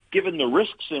given the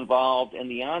risks involved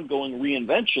and the ongoing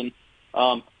reinvention,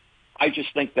 I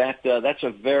just think that that's a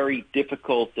very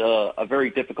difficult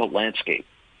landscape.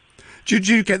 Do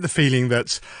you get the feeling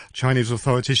that Chinese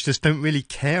authorities just don't really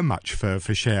care much for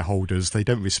shareholders? They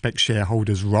don't respect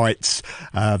shareholders' rights.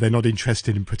 They're not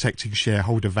interested in protecting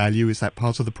shareholder value. Is that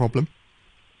part of the problem?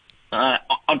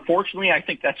 Unfortunately, I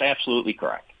think that's absolutely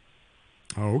correct.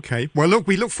 Oh, okay. Well, look,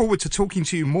 we look forward to talking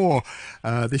to you more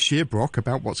this year, Brock,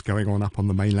 about what's going on up on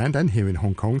the mainland and here in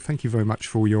Hong Kong. Thank you very much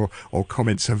for your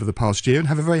comments over the past year, and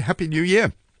have a very happy new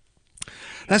year.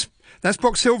 That's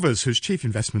Brock Silvers, who's Chief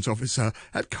Investment Officer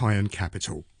at Kion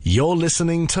Capital. You're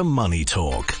listening to Money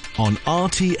Talk on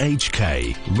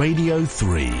RTHK Radio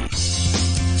 3.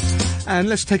 And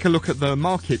let's take a look at the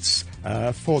markets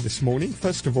for this morning.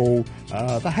 First of all,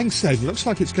 the Hang Seng looks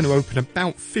like it's going to open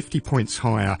about 50 points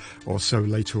higher or so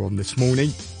later on this morning.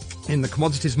 In the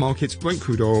commodities markets, Brent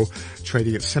crude oil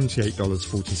trading at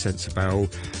 $78.40 a barrel.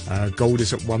 Gold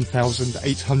is at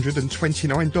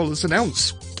 $1,829 an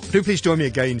ounce. Do please join me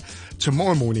again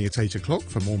tomorrow morning at 8 o'clock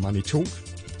for more Money Talk.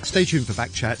 Stay tuned for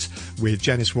Back Chat with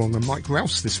Janice Wong and Mike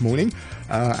Rouse this morning.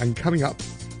 And coming up,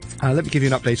 let me give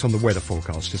you an update on the weather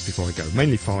forecast just before I go.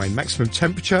 Mainly fine. Maximum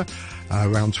temperature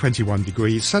around 21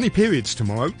 degrees. Sunny periods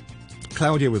tomorrow.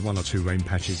 Cloudier with one or two rain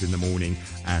patches in the morning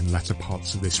and latter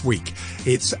parts of this week.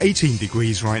 It's 18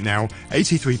 degrees right now,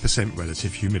 83%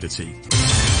 relative humidity.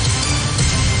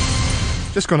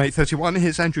 Just gone 8:31,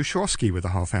 here's Andrew Shorosky with the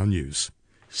half-hour news.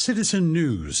 Citizen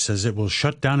News says it will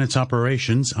shut down its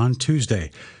operations on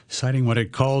Tuesday, citing what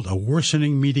it called a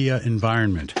worsening media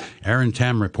environment. Aaron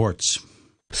Tam reports.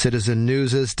 Citizen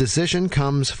News' decision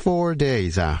comes 4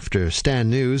 days after Stan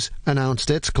News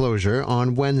announced its closure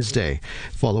on Wednesday,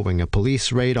 following a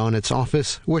police raid on its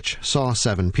office, which saw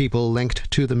 7 people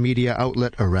linked to the media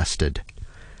outlet arrested.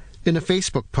 In a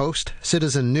Facebook post,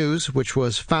 Citizen News, which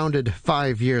was founded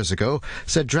 5 years ago,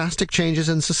 said drastic changes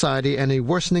in society and a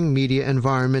worsening media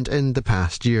environment in the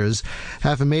past years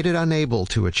have made it unable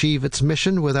to achieve its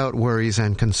mission without worries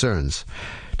and concerns.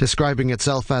 Describing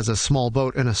itself as a small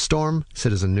boat in a storm,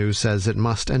 Citizen News says it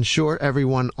must ensure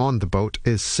everyone on the boat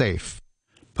is safe.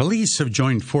 Police have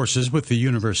joined forces with the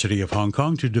University of Hong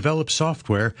Kong to develop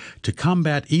software to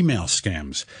combat email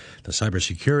scams. The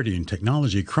Cybersecurity and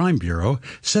Technology Crime Bureau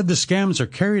said the scams are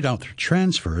carried out through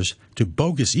transfers to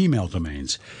bogus email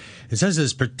domains. It says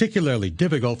it's particularly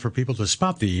difficult for people to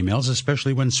spot the emails,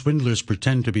 especially when swindlers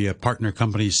pretend to be a partner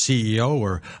company's CEO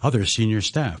or other senior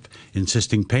staff,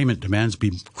 insisting payment demands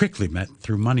be quickly met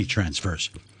through money transfers.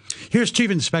 Here's Chief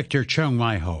Inspector Cheung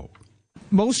Mai Ho.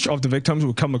 Most of the victims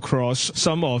will come across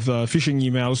some of the phishing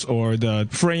emails or the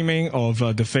framing of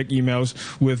the fake emails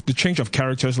with the change of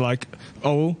characters like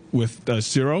O with the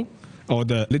 0 or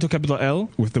the little capital L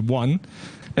with the 1.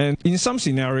 And in some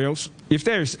scenarios, if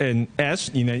there is an S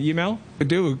in an email,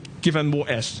 they will give in more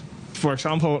S. For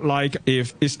example, like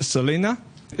if it's Selena,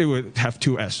 it would have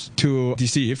 2 S to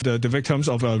deceive the victims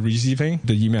of receiving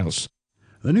the emails.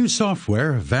 The new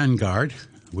software, Vanguard,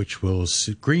 which will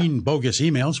screen bogus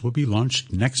emails, will be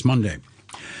launched next Monday.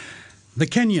 The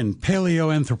Kenyan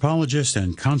paleoanthropologist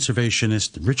and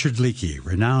conservationist Richard Leakey,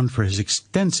 renowned for his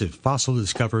extensive fossil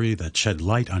discovery that shed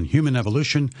light on human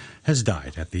evolution, has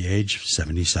died at the age of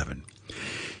 77.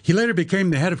 He later became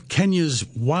the head of Kenya's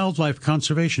wildlife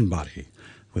conservation body.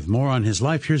 With more on his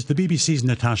life, here's the BBC's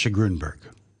Natasha Grunberg.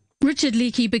 Richard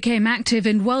Leakey became active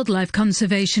in wildlife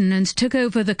conservation and took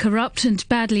over the corrupt and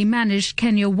badly managed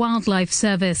Kenya Wildlife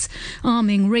Service,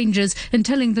 arming rangers and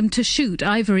telling them to shoot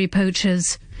ivory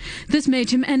poachers. This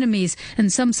made him enemies,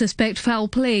 and some suspect foul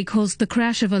play caused the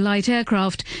crash of a light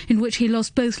aircraft in which he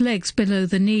lost both legs below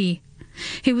the knee.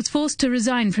 He was forced to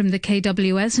resign from the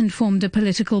KWS and formed a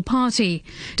political party.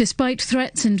 Despite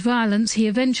threats and violence, he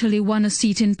eventually won a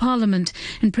seat in Parliament,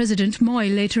 and President Moi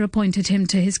later appointed him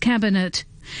to his cabinet.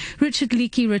 Richard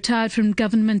Leakey retired from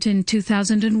government in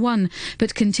 2001,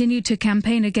 but continued to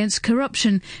campaign against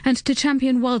corruption and to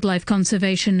champion wildlife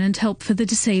conservation and help for the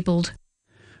disabled.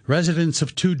 Residents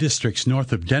of 2 districts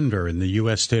north of Denver in the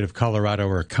U.S. state of Colorado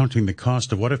are counting the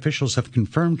cost of what officials have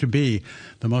confirmed to be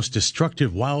the most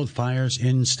destructive wildfires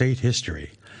in state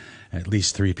history. At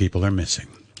least 3 people are missing.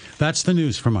 That's the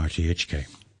news from RTHK.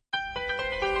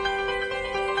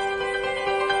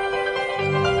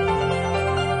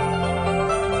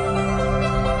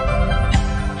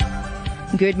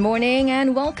 Good morning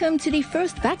and welcome to the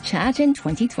first Back Chat in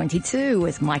 2022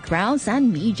 with Mike Rouse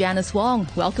and me, Janice Wong.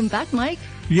 Welcome back, Mike.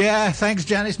 Yeah, thanks,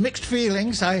 Janice. Mixed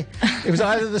feelings. It was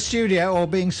either the studio or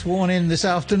being sworn in this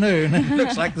afternoon. It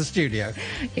looks like the studio.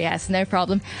 Yes, no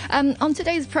problem. On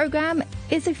today's program,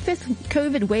 is a 5th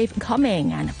COVID wave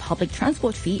coming and public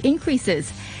transport fee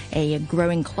increases? A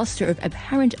growing cluster of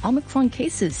apparent Omicron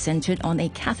cases centered on a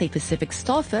Cathay Pacific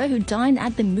staffer who dined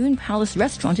at the Moon Palace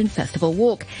restaurant in Festival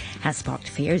Walk has sparked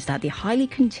fears that the highly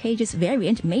contagious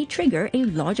variant may trigger a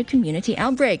larger community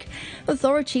outbreak.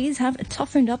 Authorities have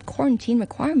toughened up quarantine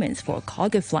requirements for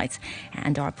cargo flights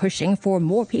and are pushing for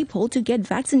more people to get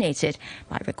vaccinated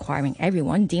by requiring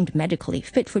everyone deemed medically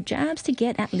fit for jabs to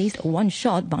get at least one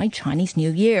shot by Chinese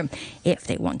New Year if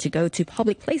they want to go to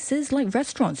public places like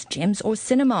restaurants, gyms or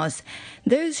cinemas.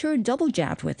 Those who are double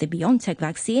jabbed with the BioNTech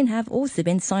vaccine have also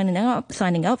been signing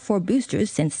up for boosters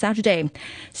since Saturday.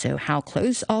 So how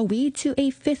close are we to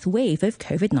a fifth wave of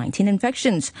COVID-19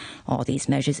 infections? Are these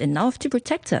measures enough to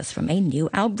protect us from a new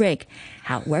outbreak?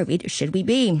 How worried should we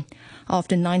be?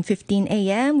 After 9:15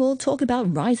 a.m., we'll talk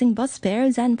about rising bus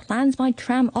fares and plans by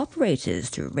tram operators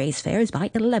to raise fares by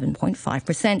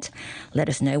 11.5%. Let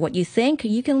us know what you think.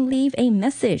 You can leave a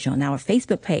message on our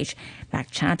Facebook page,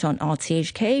 Backchat on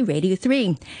RTHK Radio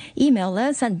 3. Email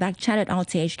us at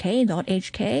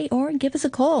backchat@rthk.hk or give us a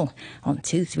call on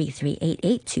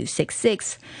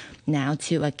 233-88266. Now,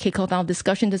 to kick off our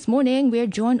discussion this morning, we're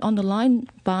joined on the line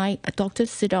by Dr.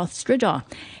 Siddharth Sridhar,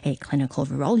 a clinical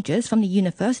virologist from the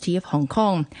University of Hong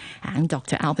Kong, and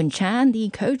Dr. Alvin Chan, the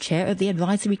co-chair of the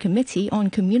Advisory Committee on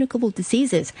Communicable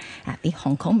Diseases at the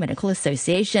Hong Kong Medical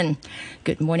Association.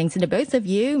 Good morning to the both of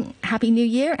you. Happy New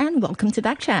Year and welcome to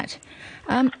Backchat.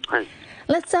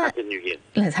 Happy New Year.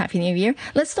 Happy New Year.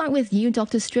 Let's start with you,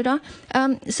 Dr. Sridhar.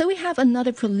 So we have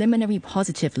another preliminary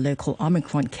positive local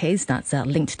Omicron case that's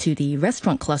linked to the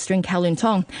restaurant cluster in Kowloon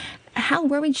Tong. How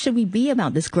worried should we be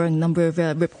about this growing number of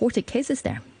reported cases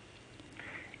there?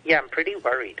 Yeah, I'm pretty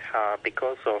worried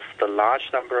because of the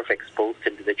large number of exposed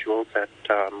individuals at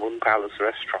Moon Palace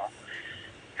restaurant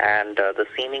and the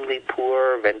seemingly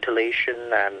poor ventilation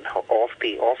and off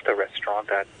the restaurant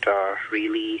that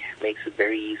really makes it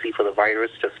very easy for the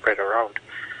virus to spread around.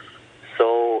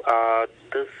 So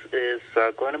this is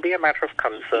going to be a matter of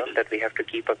concern that we have to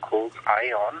keep a close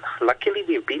eye on. Luckily,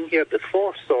 we've been here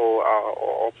before, so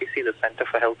obviously the Center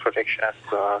for Health Protection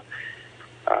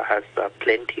has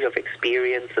plenty of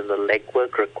experience in the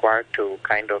legwork required to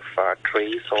kind of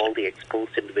trace all the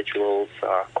exposed individuals,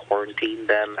 quarantine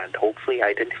them, and hopefully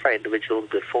identify individuals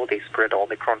before they spread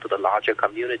Omicron to the larger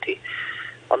community.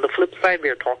 On the flip side, we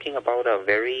are talking about a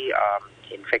very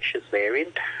infectious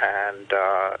variant and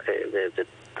with a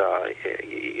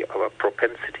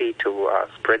propensity to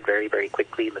spread very, very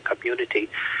quickly in the community.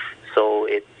 So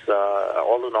it's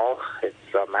all in all,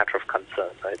 it's a matter of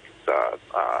concern. It's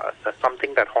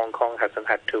something that Hong Kong hasn't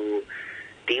had to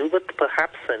deal with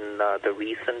perhaps in the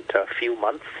recent few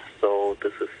months. So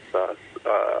this is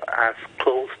as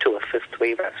close to a fifth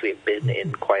wave as we've been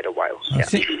in quite a while.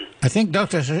 I think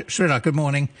Dr. Sridhar, good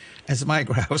morning, as Mike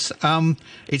Rouse.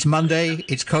 It's Monday,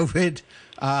 it's COVID,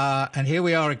 and here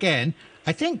we are again.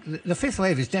 I think the fifth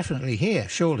wave is definitely here,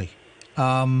 surely.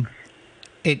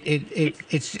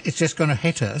 It's just going to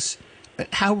hit us.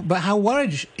 How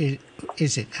worried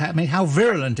is it? I mean, how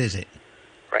virulent is it?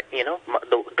 Right. You know,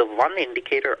 the one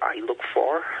indicator I look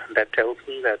for that tells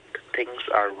me that things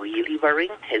are really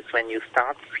worrying is when you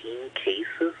start seeing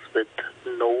cases with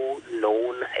no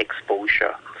known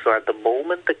exposure. So at the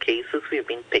moment, the cases we've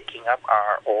been picking up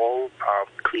are all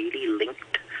clearly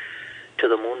linked to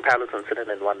the Moon Palace incident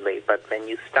in one way. But when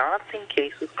you start seeing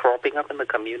cases cropping up in the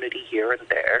community here and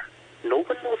there, no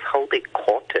one knows how they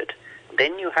caught it.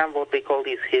 Then you have what they call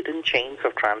these hidden chains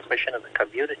of transmission in the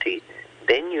community.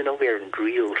 Then you know we're in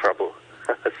real trouble.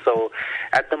 So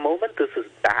at the moment, this is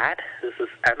bad. This is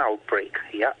an outbreak.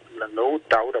 Yeah, no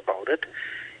doubt about it.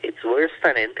 It's worse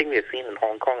than anything we've seen in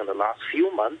Hong Kong in the last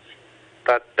few months.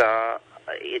 But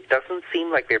it doesn't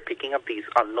seem like we're picking up these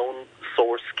unknown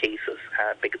source cases.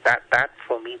 Because that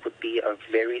for me would be a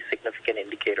very significant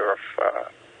indicator of...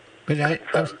 But I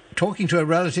was talking to a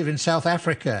relative in South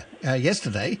Africa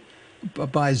yesterday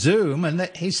by Zoom, and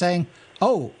he's saying,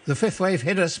 oh, the fifth wave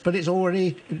hit us, but it's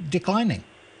already declining.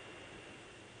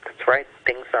 That's right.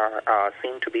 Things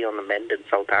seem to be on the mend in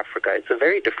South Africa. It's a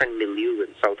very different milieu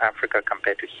in South Africa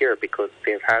compared to here because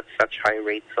they've had such high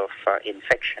rates of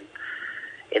infection.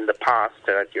 In the past,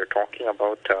 you're talking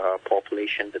about a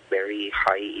population with very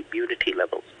high immunity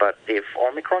levels. But if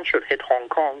Omicron should hit Hong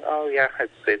Kong,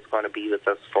 it's going to be with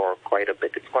us for quite a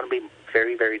bit. It's going to be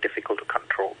very, very difficult to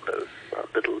control. There's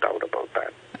little doubt about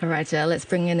that. All right, let's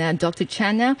bring in Dr.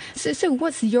 Chan now. So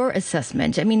what's your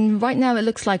assessment? I mean, right now it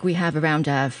looks like we have around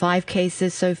 5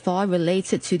 cases so far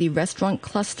related to the restaurant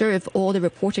cluster. If all the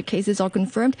reported cases are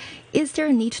confirmed, is there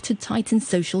a need to tighten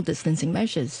social distancing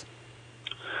measures?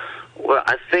 Well,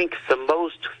 I think the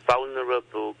most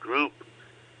vulnerable group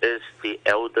is the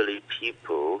elderly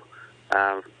people.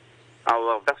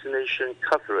 our vaccination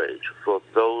coverage for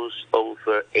those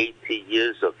over 80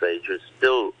 years of age is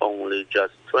still only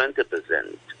just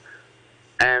 20%.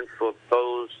 And for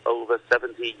those over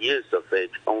 70 years of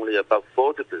age, only about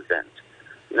 40%.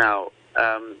 Now,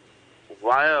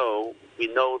 while we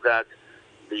know that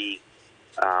the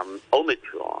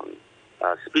Omicron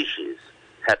species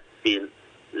have been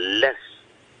less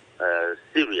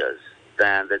serious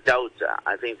than the Delta,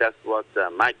 I think that's what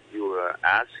Mike, you were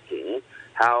asking,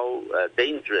 how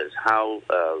dangerous, how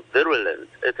virulent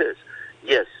it is.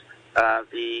 Yes,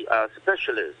 the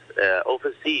specialists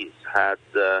overseas had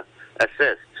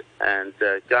assessed and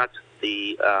got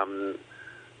the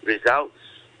results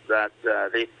that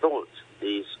they thought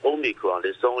this Omicron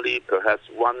is only perhaps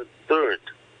 1/3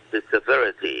 the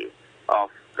severity of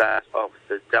that of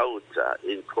the Delta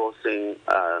in causing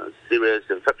serious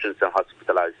infections and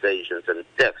hospitalizations and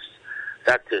deaths.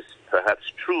 That is perhaps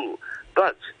true.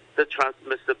 But the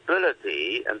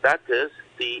transmissibility, and that is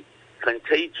the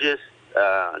contagious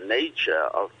nature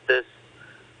of this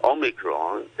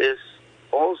Omicron, is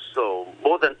also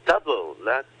more than double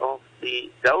that of the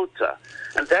Delta.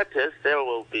 And that is, there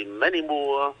will be many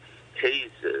more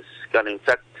cases got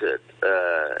infected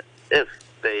if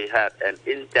they had an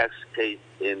index case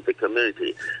in the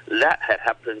community. That had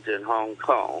happened in Hong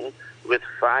Kong with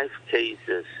 5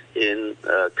 cases in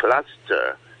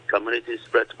cluster community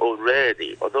spread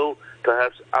already, although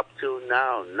perhaps up till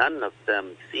now none of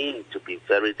them seem to be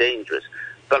very dangerous.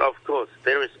 But of course,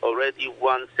 there is already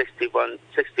one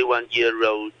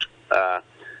 61-year-old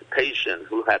patient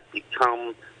who had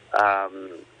become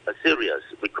serious,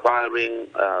 requiring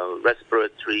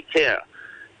respiratory care.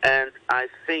 And I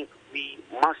think we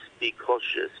must be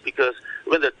cautious, because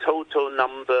when the total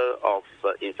number of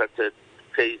infected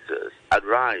cases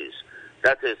arise,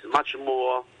 that is much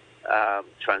more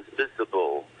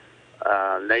transmissible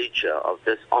nature of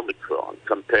this Omicron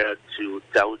compared to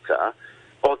Delta,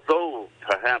 although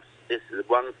perhaps it's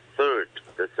 1/3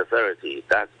 the severity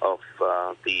that of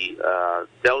the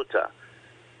Delta.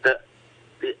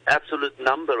 The absolute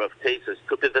number of cases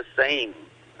could be the same.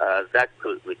 That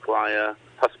could require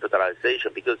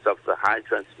hospitalization because of the high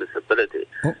transmissibility.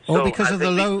 Or because of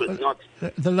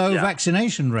the low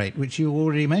vaccination rate, which you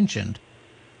already mentioned.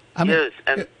 I mean, yes,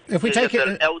 and if we take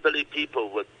it, elderly people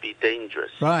would be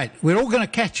dangerous. Right, we're all going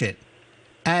to catch it,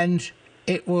 and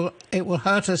it will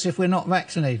hurt us if we're not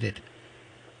vaccinated.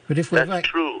 But if we're that's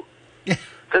true.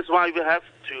 That's why we have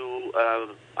to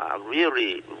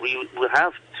we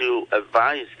have to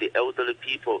advise the elderly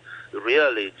people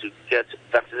really to get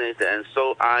vaccinated. And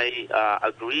so I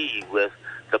agree with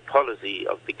the policy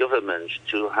of the government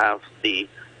to have the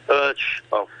urge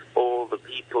of all the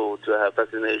people to have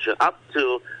vaccination up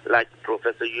to, like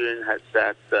Professor Yuen has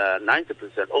said,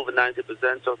 90%, over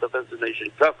 90% of the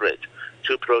vaccination coverage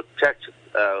to protect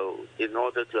in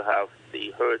order to have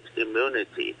the herd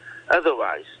immunity.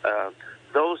 Otherwise,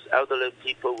 those elderly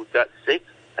people would get sick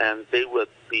and they would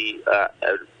be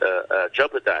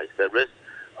jeopardized. The risk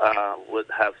would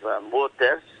have more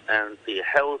deaths, and the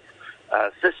health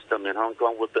system in Hong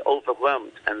Kong would be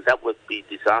overwhelmed, and that would be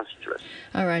disastrous.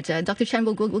 All right, Dr. Chan,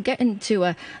 we'll get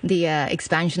into the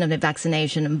expansion of the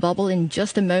vaccination bubble in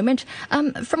just a moment.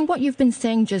 From what you've been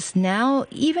saying just now,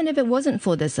 even if it wasn't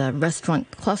for this restaurant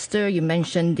cluster, you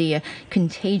mentioned the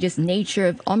contagious nature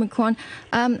of Omicron,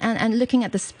 and looking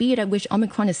at the speed at which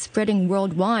Omicron is spreading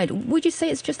worldwide, would you say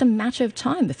it's just a matter of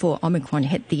time before Omicron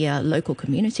hit the local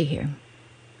community here?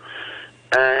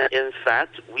 In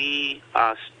fact, we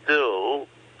are still,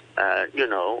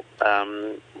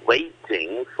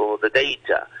 waiting for the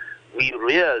data. We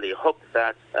really hope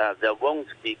that there won't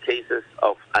be cases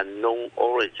of unknown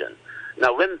origin.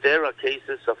 Now, when there are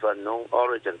cases of unknown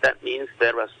origin, that means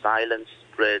there are silent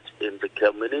spread in the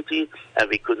community, and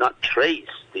we could not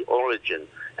trace the origin.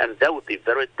 And that would be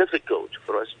very difficult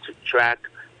for us to track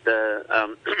the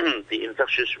the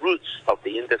infectious roots of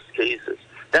the index cases.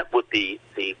 That would be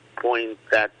the point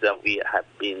that we have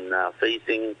been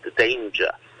facing the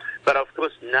danger. But of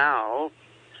course now,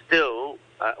 still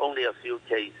only a few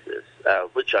cases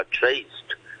which are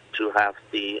traced to have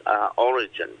the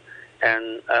origin.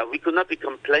 And we could not be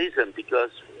complacent,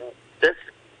 because this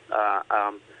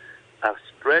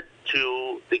spread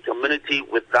to the community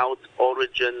without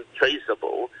origin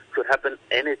traceable could happen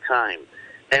anytime.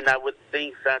 And I would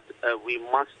think that we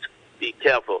must be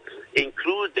careful,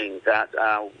 including that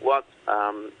what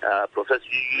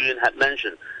Professor Yuen had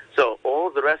mentioned. So all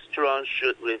the restaurants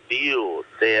should review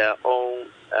their own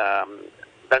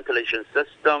ventilation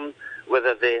system,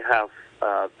 whether they have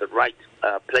the right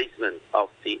placement of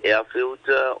the air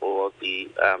filter, or the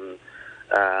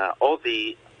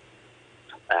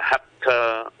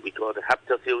we call the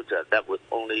HEPA filter, that would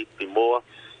only be more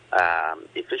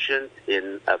efficient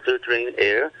in filtering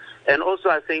air. And also,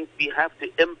 I think we have to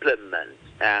implement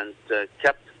and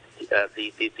kept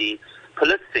the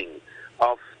policing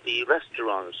of the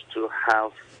restaurants to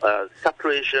have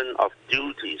separation of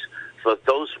duties for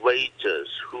those waiters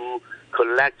who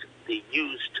collect the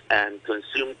used and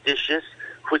consumed dishes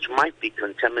which might be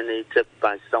contaminated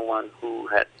by someone who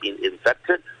had been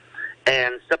infected,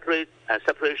 and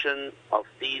separation of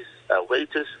these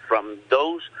waiters from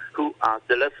those who are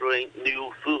delivering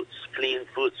new foods, clean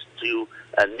foods to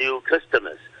new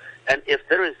customers. And if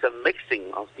there is a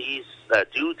mixing of these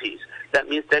duties, that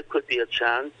means there could be a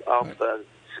chance of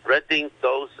spreading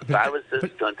those viruses,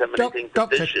 contaminating the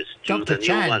dishes to the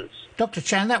new ones. Dr.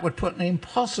 Chan, that would put an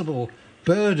impossible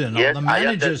burden on the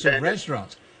managers of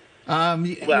restaurants.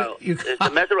 It's a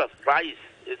matter of price.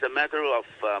 It's a matter of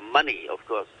money, of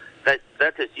course.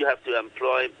 That is, you have to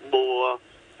employ more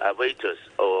waiters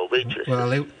or waitresses.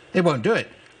 Well, they won't do it.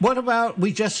 What about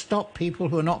we just stop people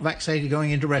who are not vaccinated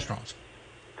going into restaurants?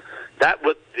 That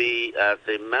would be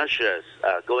the measures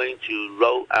going to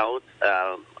roll out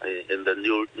in the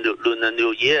Lunar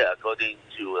New Year, according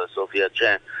to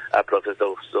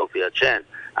Professor Sophia Chan.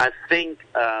 I think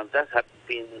that has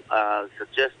been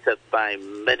suggested by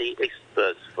many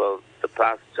experts for the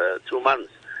past 2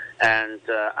 months. And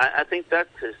I think that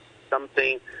is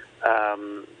something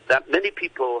that many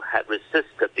people had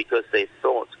resisted because they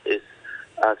thought is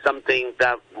something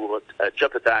that would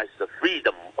jeopardize the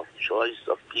freedom of choice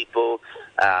of people,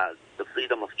 the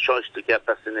freedom of choice to get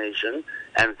vaccination,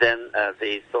 and then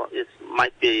they thought it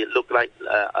might look like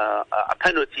a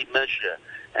penalty measure,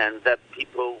 and that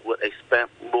people would expect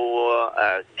more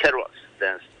carrots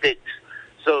than sticks.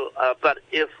 So, but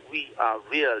if we are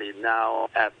really now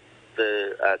at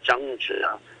the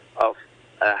juncture of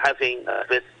having a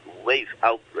fifth wave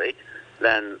outbreak,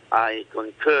 then I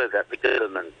concur that the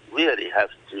government really has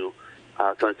to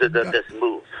consider this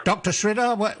move. Dr.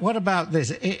 Sridhar, what about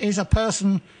this? Is a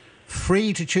person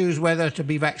free to choose whether to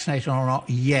be vaccinated or not?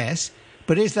 Yes.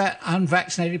 But is that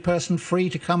unvaccinated person free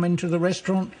to come into the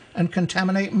restaurant and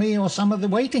contaminate me or some of the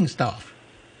waiting staff?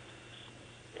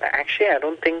 Actually, I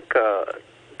don't think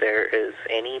there is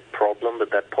any problem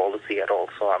with that policy at all.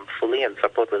 So I'm fully in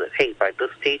support with it. Hey, by this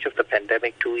stage of the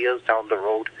pandemic, 2 years down the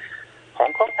road,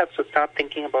 Hong Kong has to start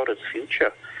thinking about its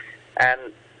future.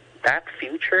 And that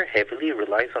future heavily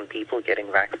relies on people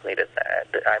getting vaccinated.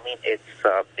 I mean,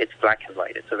 it's black and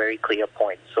white. It's a very clear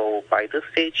point. So by this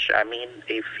stage, I mean,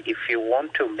 if you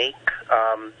want to make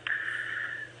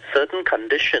certain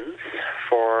conditions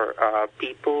for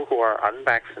people who are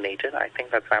unvaccinated, I think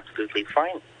that's absolutely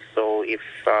fine. So if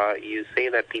you say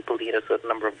that people need a certain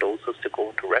number of doses to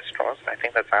go into restaurants, I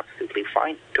think that's absolutely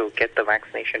fine to get the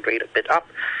vaccination rate a bit up.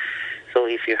 So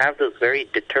if you have this very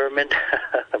determined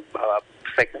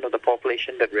segment of the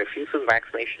population that refuses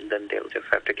vaccination, then they'll just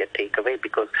have to get taken away,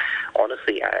 because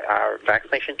honestly, our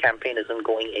vaccination campaign isn't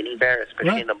going anywhere,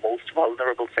 especially in the most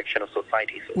vulnerable section of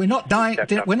society. So we're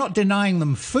not denying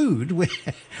them food. We're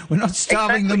not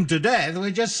starving them to death.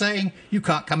 We're just saying you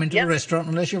can't come into the restaurant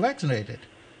unless you're vaccinated.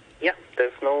 Yeah,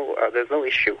 there's no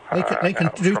issue. They can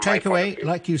do takeaway,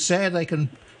 like you said. They can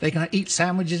eat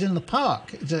sandwiches in the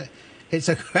park. It's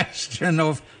a question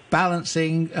of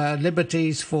balancing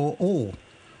liberties for all.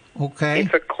 Okay.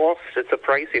 It's a cost. It's a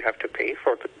price you have to pay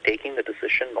for taking the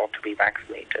decision not to be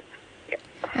vaccinated. Yeah.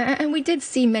 And we did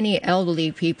see many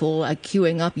elderly people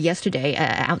queuing up yesterday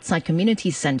outside community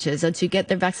centres to get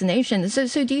their vaccination.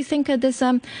 So do you think this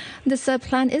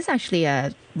plan is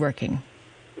actually working?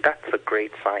 That's a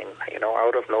great sign. You know,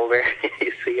 out of nowhere,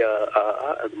 you see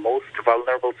a most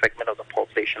vulnerable segment of the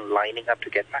population lining up to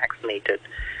get vaccinated.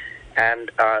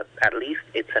 And at least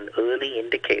it's an early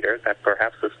indicator that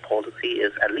perhaps this policy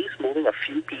is at least moving a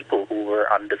few people who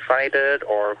were undecided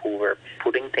or who were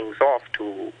putting things off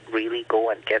to really go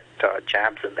and get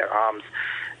jabs in their arms.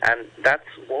 And that's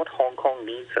what Hong Kong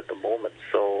needs at the moment.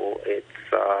 So it's,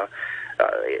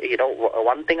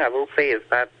 one thing I will say is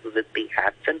that with the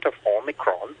advent of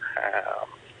Omicron,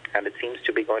 and it seems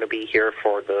to be going to be here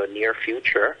for the near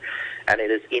future, and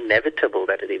it is inevitable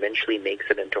that it eventually makes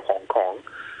it into Hong Kong,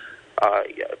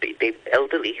 the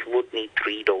elderly would need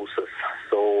 3 doses.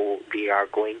 So we are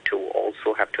going to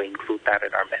also have to include that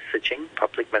in our messaging,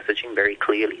 public messaging, very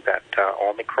clearly that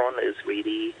Omicron is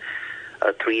really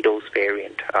a 3-dose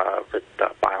variant with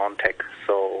BioNTech.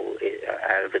 So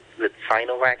with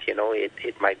Sinovac,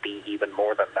 it might be even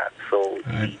more than that. So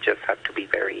we just have to be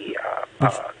very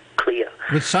clear.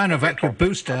 With Sinovac, your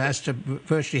booster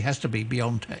virtually has to be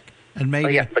BioNTech. And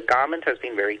maybe the government has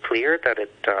been very clear that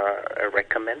it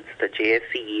recommends the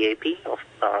JSC EAP of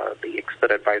the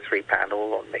expert advisory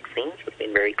panel on vaccines has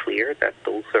been very clear that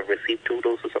those who have received 2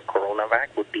 doses of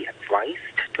CoronaVac would be advised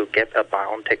to get a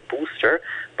BioNTech booster,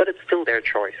 but it's still their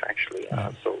choice, actually.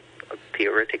 So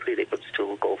theoretically, they could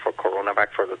still go for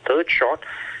CoronaVac for the 3rd shot,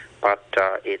 but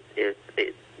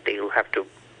they'll have to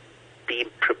be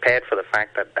prepared for the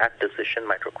fact that that decision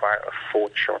might require a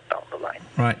 4th shot down the line.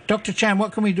 Right. Dr. Chan,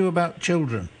 what can we do about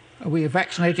children? Are we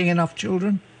vaccinating enough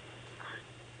children?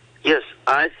 Yes,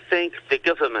 I think the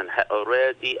government had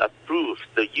already approved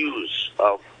the use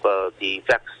of the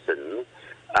vaccine,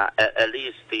 at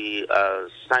least the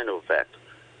Sinovac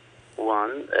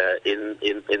one, in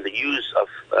the use of,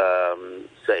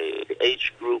 say, the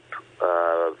age group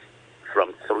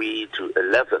from 3 to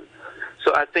 11.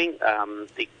 So I think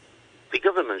the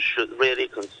government should really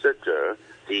consider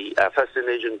the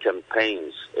vaccination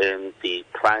campaigns in the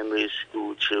primary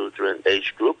school children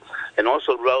age group, and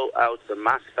also roll out the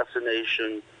mass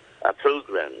vaccination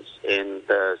programs in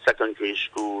the secondary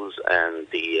schools and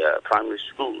the primary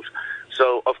schools.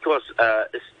 So, of course,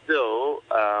 it's still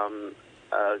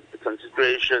the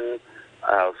consideration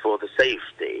for the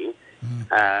safety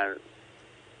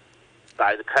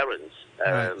by the parents.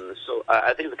 So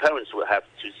I think the parents will have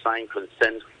to sign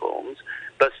consent forms,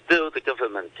 but still the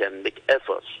government can make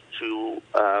efforts to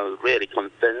really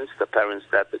convince the parents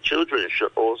that the children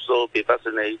should also be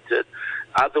vaccinated.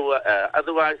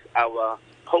 Otherwise, our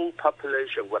whole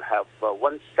population would have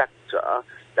one sector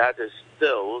that is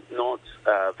still not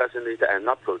vaccinated and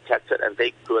not protected, and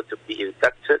they could be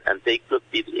infected, and they could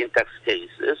be the index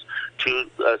cases to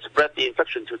spread the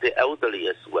infection to the elderly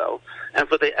as well. And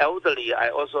for the elderly, I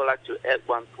also like to add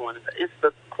one point. It's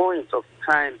the point of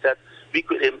time that we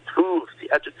could improve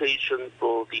the education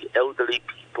for the elderly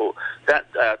people. That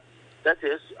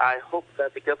is, I hope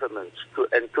that the government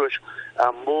could encourage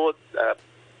more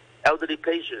elderly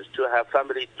patients to have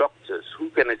family doctors who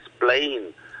can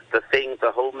explain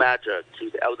the whole matter to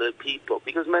the elderly people,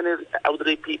 because many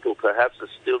elderly people perhaps are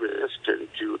still resistant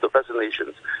to the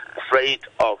vaccinations, afraid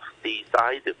of the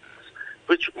side effects,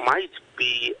 which might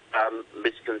be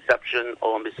misconception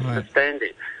or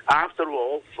misunderstanding. Right. After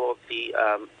all, for the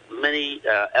many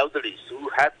elderly who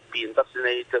had been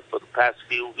vaccinated for the past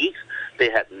few weeks, they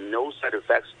had no side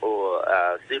effects or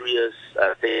serious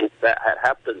things that had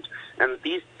happened. And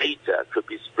these data could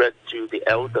be spread to the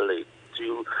elderly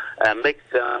to make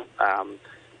them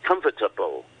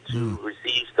comfortable to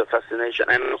receive the vaccination,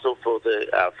 and also for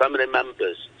the family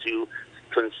members to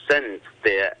consent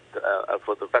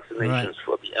for the vaccinations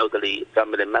for the elderly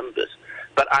family members.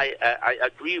 But I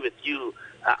agree with you.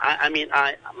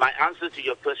 My answer to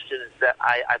your question is that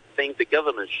I think the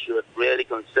government should really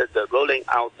consider rolling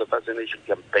out the vaccination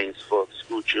campaigns for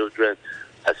school children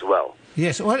as well.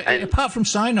 Yes. Well, apart from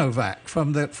Sinovac for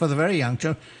the very young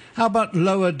children, how about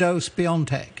lower dose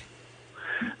BioNTech?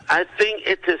 I think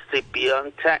it is the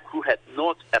BioNTech who had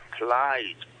not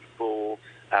applied for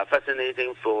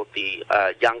vaccinating for the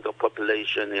younger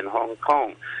population in Hong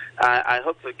Kong. I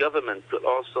hope the government could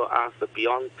also ask the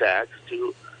BioNTech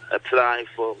to apply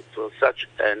for such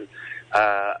an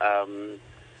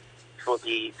for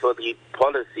the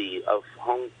policy of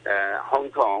Hong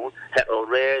Kong had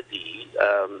already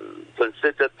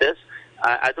considered this.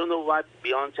 I don't know why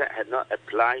BioNTech had not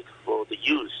applied for the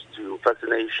use to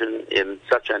vaccination in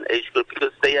such an age group,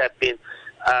 because they have been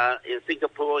in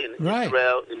Singapore, in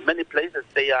Israel, in many places,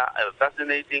 they are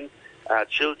vaccinating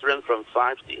children from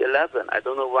 5 to 11. I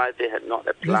don't know why they had not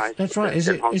applied. That's right. Is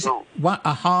it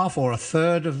a half or a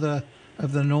third of the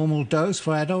normal dose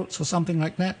for adults or something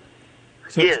like that?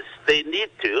 So yes, they need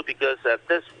to, because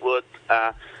this would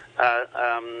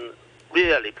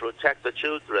really protect the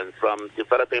children from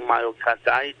developing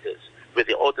myocarditis with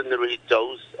the ordinary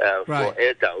dose for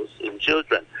adults in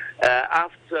children.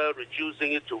 After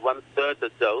reducing it to 1/3 the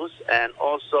dose, and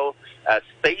also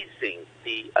spacing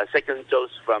the second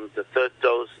dose from the third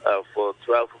dose for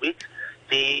 12 weeks,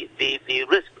 the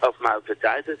risk of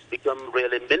myocarditis become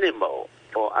really minimal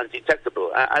or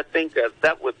undetectable. I think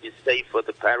that would be safe for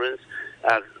the parents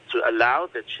to allow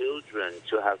the children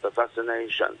to have the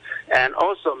vaccination. And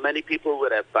also many people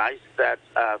would advise that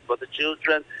for the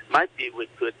children, might be we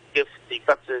could give the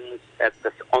vaccines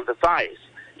on the thighs.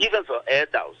 Even for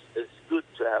adults, it's good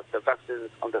to have the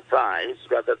vaccines on the thighs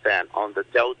rather than on the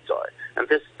deltoid. And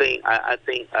this thing, I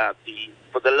think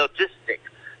for the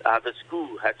logistics, the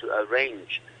school had to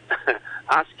arrange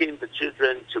asking the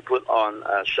children to put on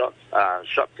short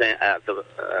pants,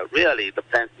 really the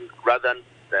pants rather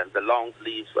than the long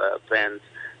sleeve pants,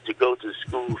 to go to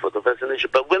school for the vaccination.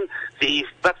 But when the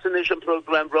vaccination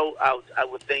program rolled out, I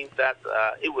would think that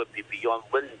it would be beyond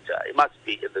winter. It must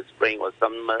be in the spring or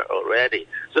summer already.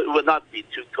 So it would not be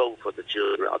too cold for the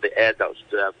children or the adults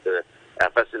to have the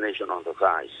vaccination on the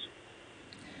rise.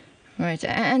 Right.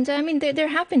 And I mean, there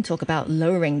have been talk about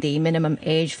lowering the minimum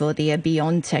age for the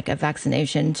BioNTech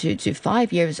vaccination to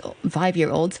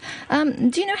 5-year-olds.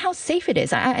 Do you know how safe it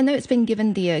is? I know it's been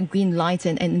given the green light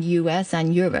in the US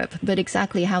and Europe, but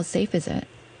exactly how safe is it?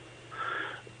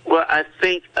 Well, I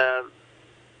think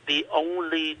the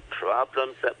only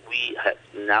problems that we have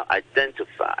now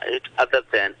identified, other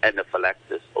than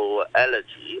anaphylaxis or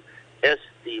allergy, is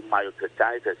the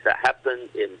myocarditis that happened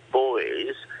in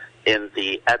boys, in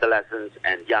the adolescents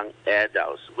and young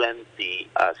adults when the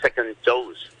second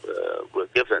dose were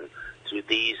given to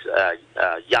these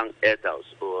young adults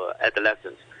or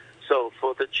adolescents. So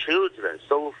for the children,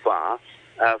 so far,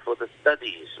 for the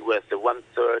studies with the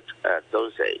 1/3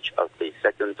 dosage of the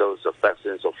second dose of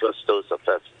vaccines or first dose of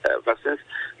vaccines,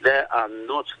 there are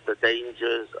not the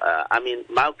dangers.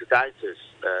 Myocarditis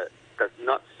does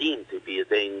not seem to be a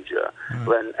danger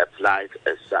when applied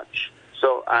as such.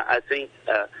 So I think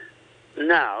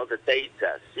now the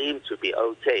data seem to be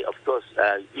okay. Of course,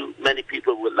 many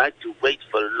people would like to wait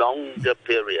for a longer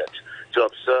period to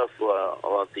observe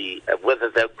whether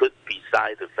there could be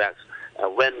side effects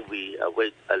when we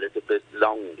wait a little bit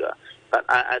longer. But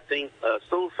I think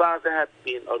so far there have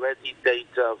been already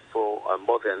data for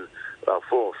more than 4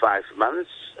 or 5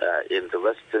 months in the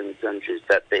Western countries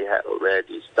that they had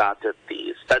already started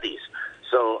the studies.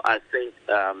 So I think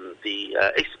the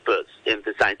experts in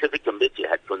the scientific committee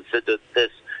had considered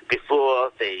this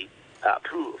before they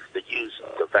approved the use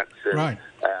of the vaccine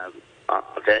on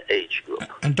their age group.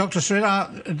 And Dr.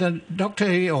 Sridhar, the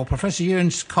Dr. or Professor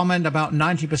Ewan's comment about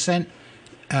 90%,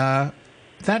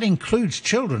 that includes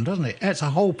children, doesn't it? It's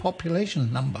a whole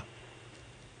population number.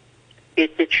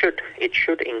 It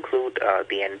should include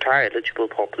the entire eligible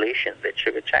population,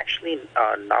 which actually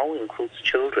now includes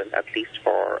children, at least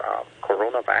for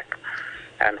CoronaVac,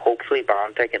 and hopefully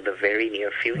BioNTech in the very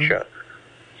near future.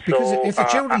 Because if the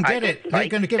children get it, they're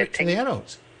going to give it to the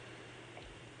adults.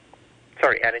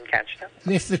 Sorry, I didn't catch that.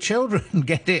 If the children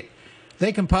get it,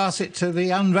 they can pass it to the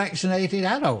unvaccinated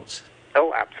adults.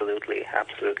 Oh, absolutely.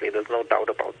 There's no doubt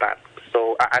about that.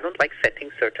 So I don't like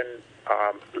setting certain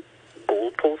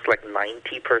goalposts like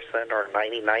 90% or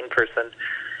 99%,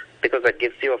 because that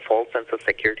gives you a false sense of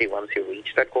security once you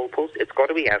reach that goalpost. It's got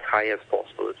to be as high as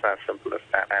possible. It's as simple as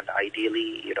that. And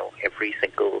ideally, every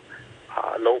single,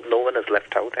 no one is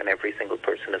left out and every single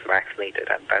person is vaccinated.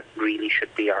 And that really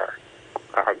should be our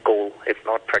goal, if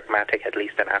not pragmatic, at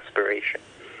least an aspiration.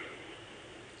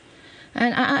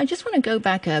 And I just want to go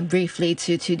back briefly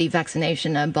to the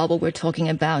vaccination bubble we're talking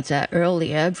about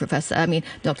earlier,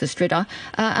 Dr. Sridhar.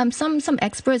 Some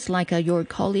experts, like your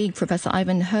colleague, Professor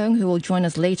Alvin Chan, who will join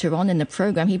us later on in the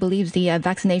program, he believes the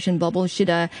vaccination bubble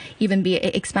should even be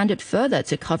expanded further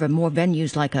to cover more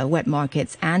venues like wet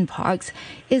markets and parks.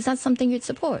 Is that something you'd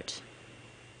support?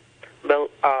 Well,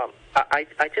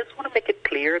 I just want to make it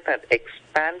clear that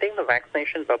expanding the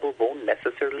vaccination bubble won't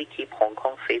necessarily keep Hong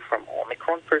Kong safe from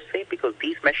Omicron per se, because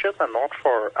these measures are not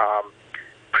for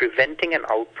preventing an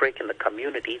outbreak in the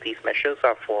community. These measures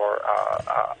are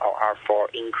for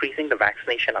increasing the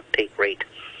vaccination uptake rate.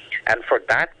 And for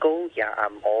that goal,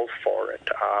 I'm all for it.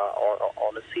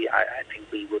 Honestly, I think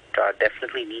we would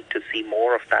definitely need to see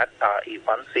more of that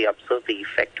once we observe the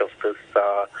effect of this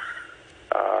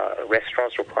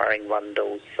restaurants requiring 1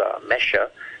 dose measure.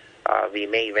 We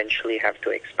may eventually have to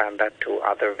expand that to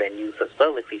other venues as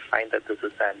well if we find that this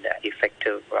is an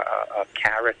effective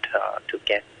carrot to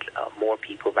get more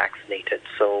people vaccinated.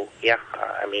 So,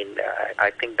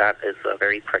 I think that is a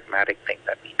very pragmatic thing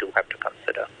that we do have to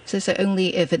consider. So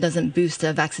only if it doesn't boost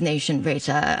the vaccination rate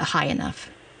high enough?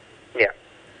 Yeah.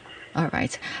 All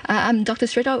right. Dr.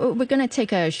 Sridhar, we're going to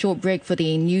take a short break for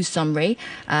the news summary,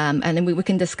 and then we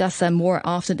can discuss more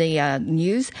after the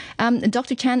news.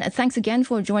 Dr. Chan, thanks again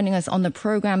for joining us on the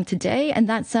program today. And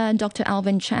that's Dr.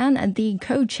 Alvin Chan, the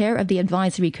co-chair of the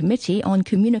Advisory Committee on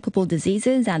Communicable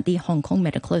Diseases at the Hong Kong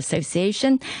Medical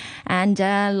Association. And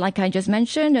like I just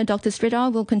mentioned, Dr.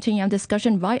 Sridhar will continue our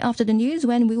discussion right after the news,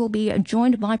 when we will be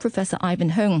joined by Professor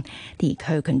Alvin Chan, the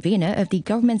co-convener of the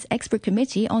government's Expert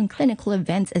Committee on Clinical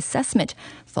Events Assessment assessment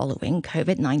following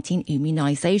COVID-19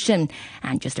 immunization.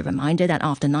 And just a reminder that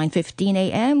after 9:15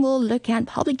 a.m., we'll look at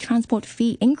public transport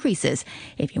fee increases.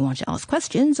 If you want to ask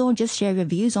questions or just share your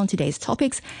views on today's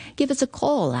topics, give us a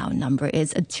call. Our number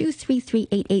is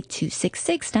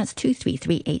 233-88266. That's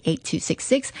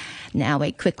 233-88266. Now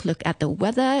a quick look at the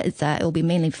weather. It'll be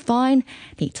mainly fine.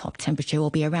 The top temperature will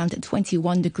be around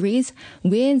 21 degrees.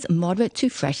 Winds moderate to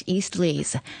fresh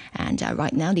easterlies. And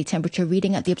right now the temperature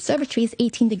reading at the observatory is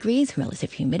 18 degrees.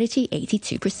 Relative humidity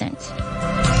 82%.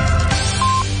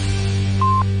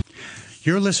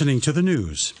 You're listening to the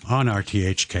news on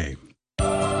RTHK.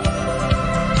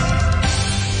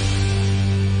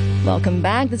 Welcome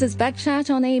back. This is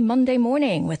Backchat on a Monday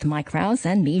morning with Mike Rouse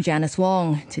and me, Janice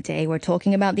Wong. Today we're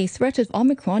talking about the threat of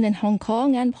Omicron in Hong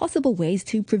Kong and possible ways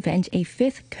to prevent a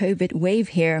fifth COVID wave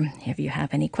here. If you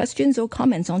have any questions or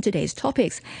comments on today's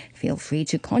topics, feel free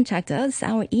to contact us.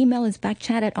 Our email is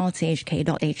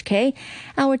backchat@rthk.hk.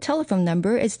 Our telephone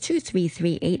number is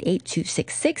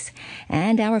 233-88266.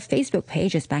 And our Facebook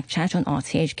page is Backchat on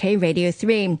RTHK Radio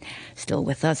 3. Still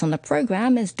with us on the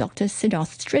program is Dr.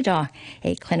 Siddharth Sridhar,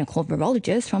 a clinical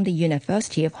virologist from the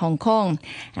University of Hong Kong.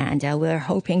 And we're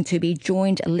hoping to be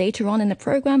joined later on in the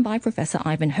program by Professor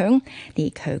Alvin Hung, the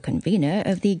co-convener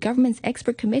of the government's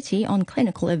expert committee on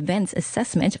clinical events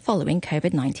assessment following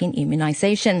COVID-19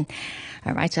 immunization.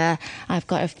 All right, I've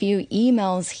got a few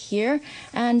emails here,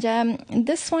 and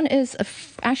this one is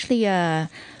actually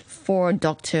for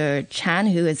Dr. Chan,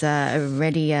 who is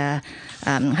already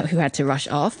who had to rush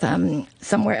off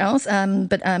somewhere else.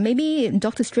 But maybe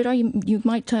Dr. Sridhar, you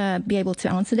might be able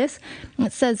to answer this.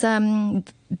 It says,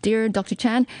 "Dear Dr.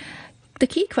 Chan, the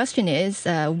key question is,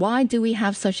 why do we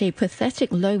have such a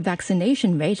pathetic low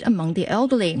vaccination rate among the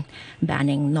elderly?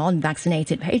 Banning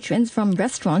non-vaccinated patrons from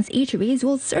restaurants, eateries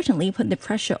will certainly put the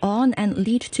pressure on and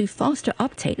lead to faster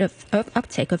uptake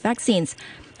of vaccines.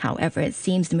 However, it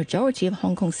seems the majority of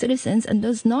Hong Kong citizens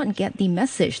does not get the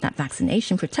message that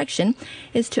vaccination protection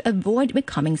is to avoid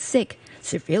becoming sick,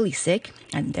 severely sick,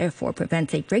 and therefore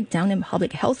prevent a breakdown in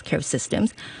public healthcare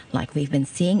systems like we've been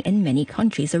seeing in many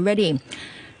countries already.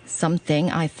 Something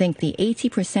I think the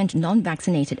 80%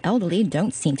 non-vaccinated elderly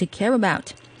don't seem to care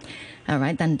about." All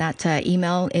right, then that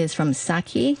email is from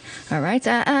Saki. All right,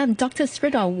 Dr.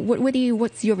 Sridhar,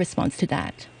 what's your response to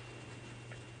that?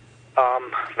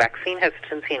 Vaccine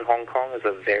hesitancy in Hong Kong is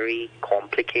a very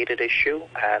complicated issue,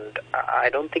 and I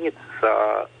don't think it's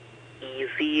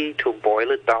easy to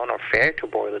boil it down or fair to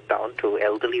boil it down to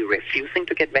elderly refusing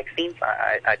to get vaccines.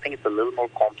 I think it's a little more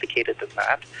complicated than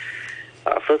that.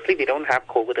 Firstly, we don't have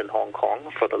COVID in Hong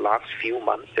Kong. For the last few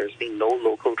months, there's been no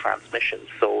local transmission,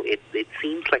 so it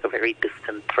seems like a very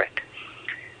distant threat.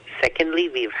 Secondly,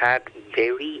 we've had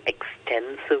very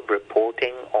extensive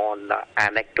reporting on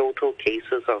anecdotal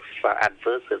cases of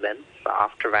adverse events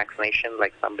after vaccination,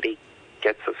 like somebody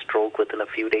gets a stroke within a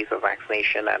few days of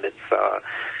vaccination, and it's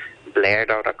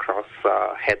blared out across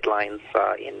headlines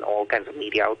in all kinds of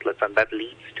media outlets, and that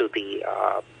leads to the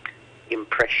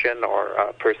impression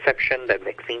or perception that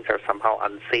vaccines are somehow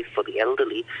unsafe for the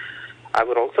elderly. I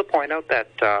would also point out that,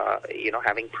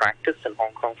 having practiced in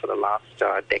Hong Kong for the last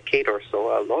decade or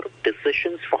so, a lot of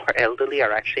decisions for elderly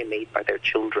are actually made by their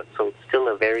children. So it's still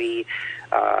a very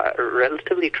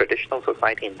relatively traditional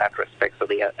society in that respect. So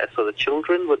the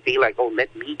children would be like, oh,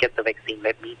 let me get the vaccine,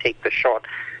 let me take the shot.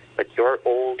 But you're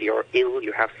old, you're ill,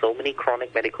 you have so many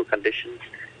chronic medical conditions,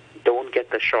 don't get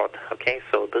the shot, okay?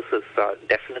 So this is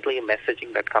definitely a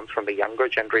messaging that comes from the younger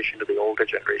generation to the older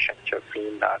generation, which I've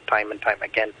seen time and time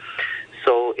again.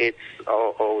 So it's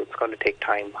going to take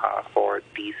time for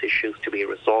these issues to be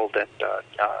resolved and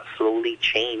slowly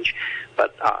change.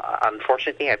 But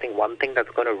unfortunately, I think one thing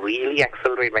that's going to really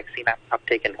accelerate vaccine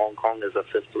uptake in Hong Kong is a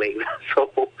fifth wave.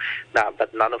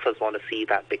 But none of us want to see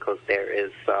that, because there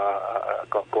is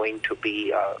going to be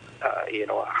a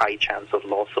high chance of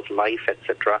loss of life,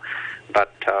 etc.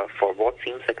 But for what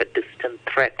seems like a distant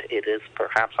threat, it is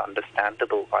perhaps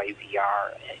understandable why we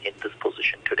are in this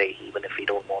position today, even if we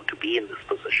don't want to be in this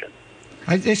position.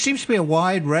 There seems to be a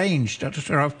wide range, Dr.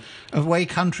 Sridhar, of way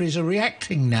countries are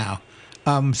reacting now.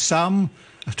 Some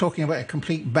are talking about a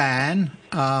complete ban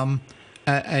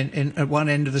at one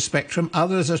end of the spectrum.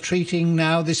 Others are treating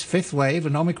now this fifth wave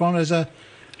and Omicron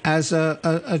as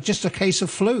just a case of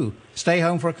flu. Stay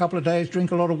home for a couple of days,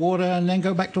 drink a lot of water, and then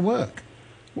go back to work.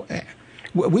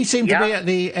 We seem to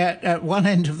be at one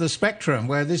end of the spectrum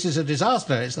where this is a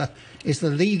disaster. It's the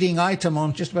leading item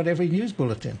on just about every news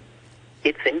bulletin.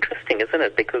 It's interesting, isn't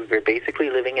it? Because we're basically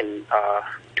living in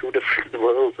two different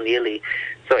worlds, nearly.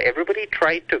 So everybody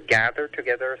tried to gather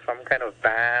together some kind of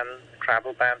ban,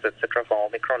 travel bans, etc. for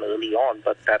Omicron early on,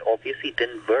 but that obviously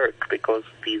didn't work because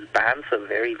these bans are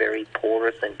very, very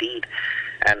porous indeed.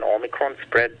 And Omicron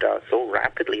spread so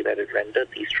rapidly that it rendered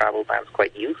these travel bans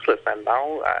quite useless. And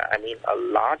now, a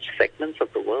large segments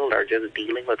of the world are just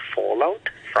dealing with fallout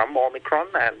from Omicron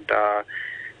and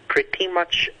pretty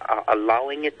much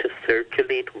allowing it to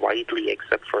circulate widely,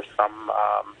 except for some,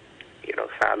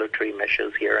 salutary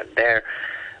measures here and there.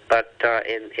 But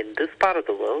in this part of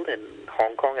the world, in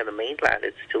Hong Kong and the mainland,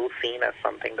 it's still seen as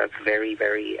something that's very,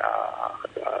 very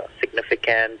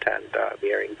significant, and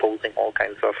we are imposing all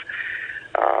kinds of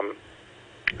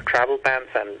travel bans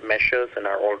and measures in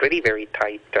our already very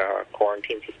tight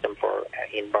quarantine system for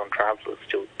inbound travelers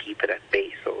to keep it at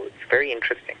bay. So it's very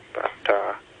interesting, but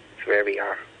it's where we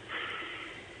are.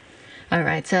 All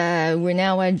right. We're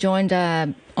now joined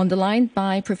on the line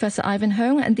by Professor Alvin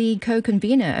Hong, the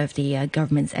co-convener of the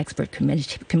government's expert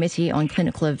committee on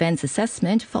clinical events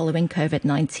assessment following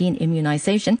COVID-19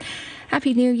 immunization.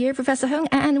 Happy New Year, Professor Hong,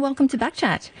 and welcome to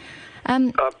Backchat.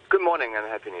 Good morning and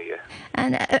Happy New Year.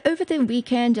 And over the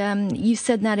weekend, you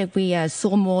said that if we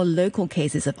saw more local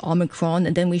cases of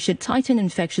Omicron, then we should tighten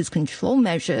infectious control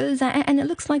measures. And it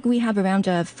looks like we have around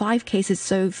 5 cases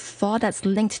so far that's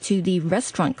linked to the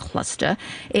restaurant cluster,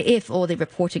 if all the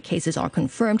reported cases are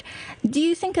confirmed. Do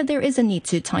you think that there is a need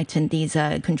to tighten these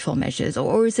control measures,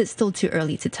 or is it still too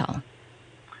early to tell?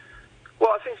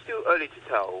 Well, I think it's still early to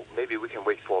tell. Maybe we can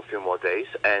wait for a few more days,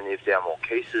 and if there are more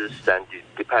cases, then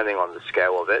depending on the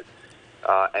scale of it,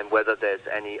 and whether there's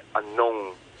any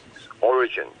unknown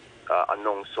origin,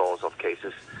 unknown source of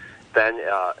cases, then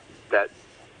that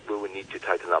we will need to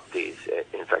tighten up these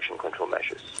infection control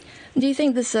measures. Do you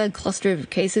think this cluster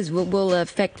of cases will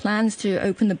affect plans to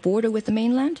open the border with the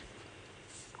mainland?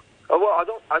 Well,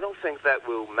 I don't think that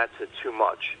will matter too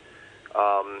much.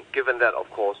 Given that, of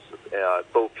course,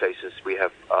 both places we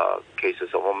have cases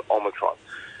of Omicron.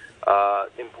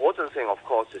 Important thing, of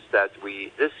course, is that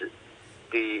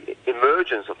the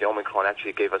emergence of the Omicron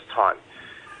actually gave us time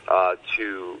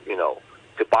to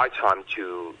buy time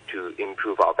to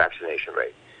improve our vaccination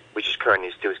rate, which is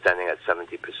currently still standing at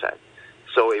 70%.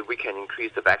 So if we can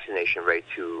increase the vaccination rate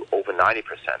to over 90%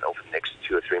 over the next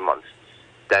 2 or 3 months,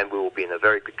 then we will be in a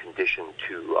very good condition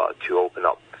to open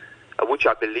up. Which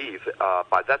I believe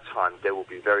by that time there will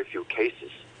be very few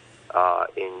cases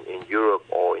in Europe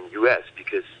or in US,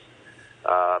 because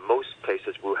most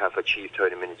places will have achieved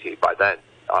herd immunity by then,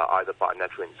 either by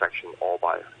natural infection or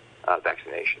by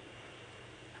vaccination.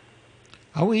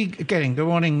 Are we getting, good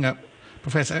morning,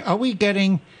 Professor, are we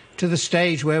getting to the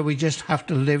stage where we just have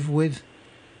to live with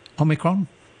Omicron?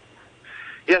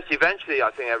 Yes, eventually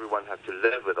I think everyone has to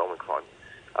live with Omicron.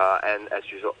 And as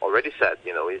you already said,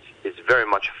 it's very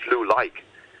much flu-like.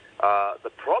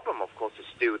 The problem, of course, is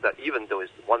still that even though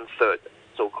it's 1/3,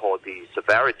 so-called the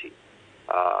severity,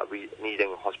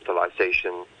 needing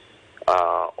hospitalization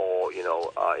or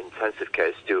intensive care,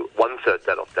 is still 1/3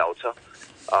 that of Delta.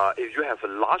 If you have a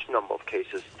large number of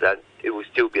cases, then it will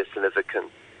still be a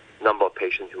significant number of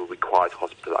patients who require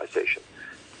hospitalization.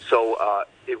 So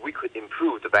if we could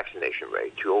improve the vaccination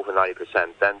rate to over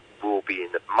 90%, then we will be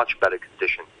in a much better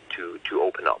condition to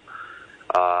open up.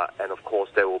 And of course,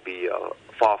 there will be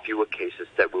far fewer cases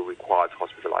that will require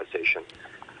hospitalization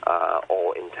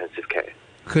or intensive care.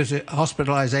 Because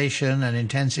hospitalization and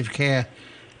intensive care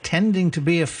tending to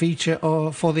be a feature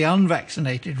for the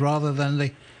unvaccinated rather than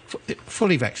the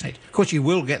fully vaccinated. Of course, you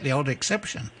will get the odd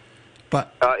exception,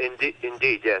 but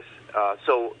indeed, yes.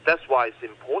 So that's why it's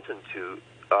important to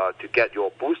get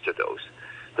your booster dose,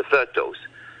 the 3rd dose,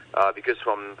 because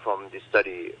from the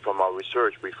study, from our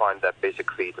research, we find that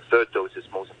basically the 3rd dose is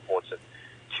most important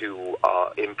to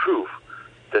improve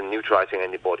the neutralizing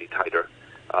antibody titer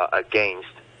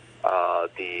against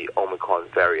the Omicron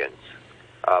variants,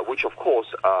 which of course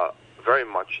very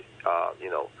much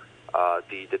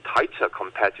the titer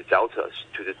compared to Delta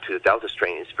to the Delta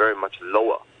strain is very much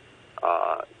lower.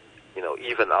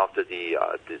 Even after the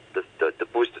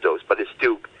booster dose, but it's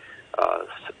still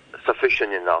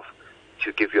sufficient enough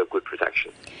to give you a good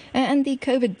protection. And the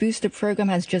COVID booster program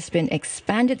has just been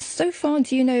expanded. So far,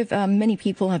 do you know if many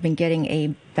people have been getting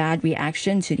a bad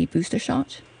reaction to the booster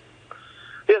shot?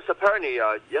 Yes, apparently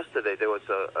yesterday there was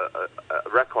a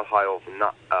record high of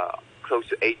close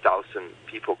to 8,000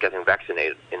 people getting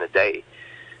vaccinated in a day.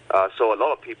 So a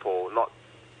lot of people not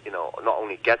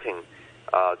only getting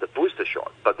the booster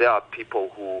shot, but there are people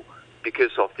who,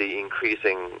 because of the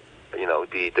increasing,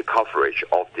 the coverage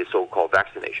of the so-called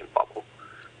vaccination bubble,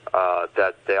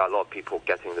 that there are a lot of people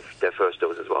getting their first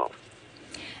dose as well.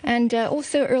 And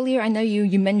also earlier, I know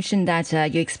you mentioned that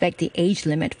you expect the age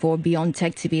limit for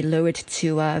BioNTech to be lowered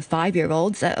to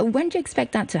 5-year-olds. When do you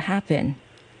expect that to happen?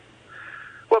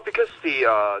 Well, because the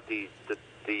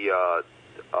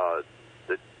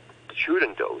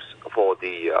children dose for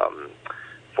the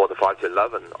 5 to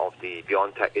 11 of the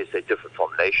BioNTech is a different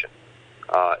formulation.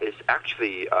 It's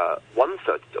actually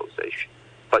 1/3 dosage,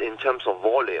 but in terms of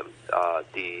volume,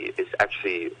 it's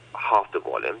actually half the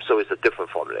volume, so it's a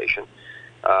different formulation.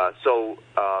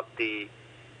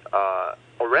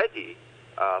 Already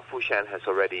Fushan has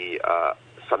already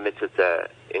submitted the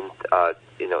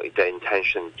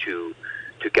intention to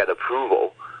get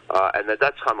approval, and at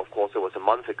that time, of course, it was a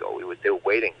month ago. They were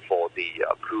waiting for the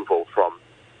approval from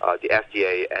the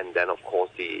FDA, and then, of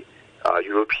course, the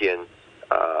European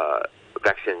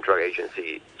Vaccine and Drug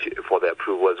Agency for the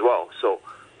approval as well. So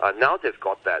now they've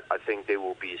got that. I think they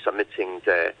will be submitting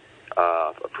the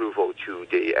approval to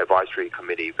the advisory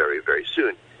committee very, very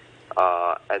soon.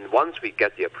 And once we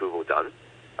get the approval done,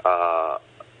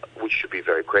 which should be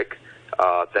very quick,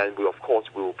 then we, of course,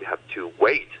 will have to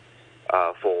wait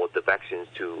for the vaccines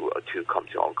to come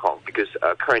to Hong Kong, because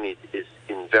currently it's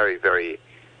in very, very,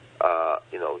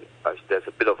 there's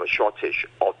a bit of a shortage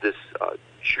of this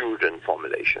children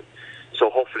formulation. So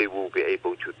hopefully we'll be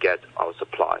able to get our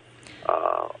supply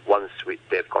once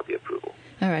they've got the approval.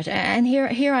 All right, and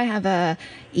here I have a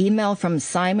email from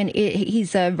Simon.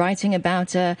 He's writing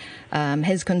about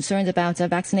his concerns about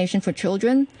vaccination for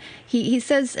children. He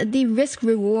says the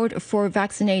risk-reward for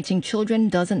vaccinating children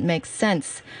doesn't make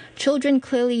sense. Children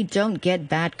clearly don't get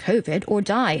bad COVID or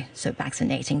die, so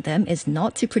vaccinating them is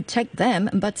not to protect them,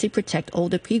 but to protect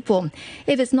older people.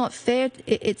 If it's not fair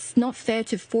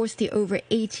to force the over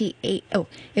 88. Oh,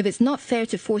 if it's not fair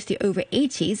to force the over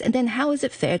 80s, then how is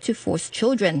it fair to force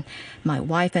children? My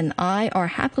wife and I are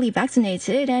happily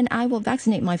vaccinated, and I will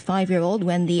vaccinate my 5-year-old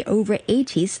when the over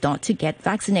 80s start to get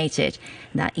vaccinated.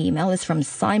 That email is from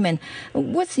Simon.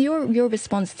 What's your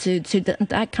response to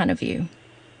that kind of view?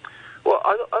 Well,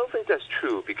 I don't think that's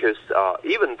true, because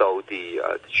even though the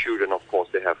children, of course,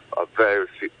 they have a very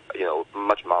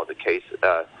much milder case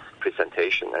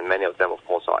presentation, and many of them, of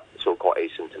course, are so-called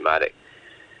asymptomatic.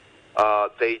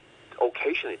 They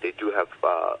occasionally do have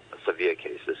severe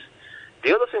cases.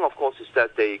 The other thing, of course, is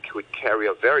that they could carry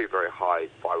a very, very high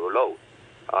viral load,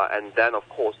 and then, of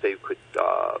course, they could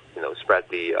spread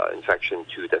the infection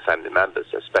to their family members,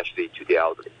 especially to the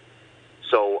elderly.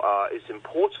 So it's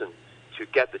important to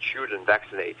get the children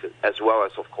vaccinated, as well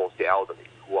as, of course, the elderly,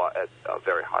 who are at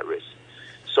very high risk.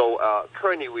 So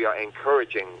currently we are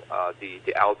encouraging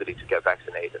the elderly to get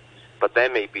vaccinated, but there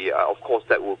may be, of course,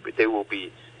 they will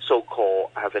be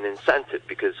so-called have an incentive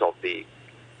because of the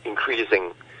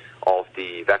increasing of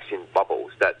the vaccine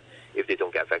bubbles, that if they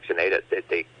don't get vaccinated, that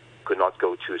they could not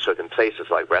go to certain places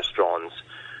like restaurants,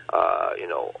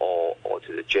 or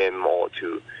to the gym, or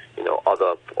to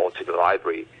or to the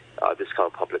library, this kind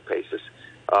of public places.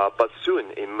 But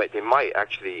soon they might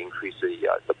actually increase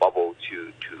the bubble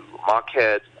to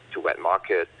market, to wet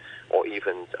market, or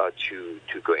even to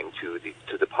going to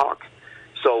the park.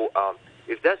 So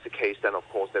if that's the case, then of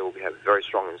course there will have a very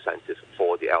strong incentive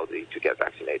for the elderly to get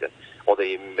vaccinated, or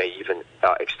they may even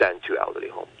extend to elderly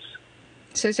homes.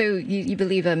 So you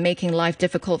believe making life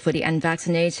difficult for the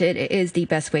unvaccinated is the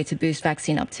best way to boost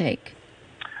vaccine uptake?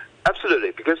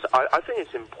 Absolutely, because I think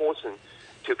it's important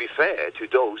to be fair to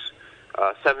those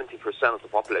 70% of the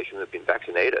population who have been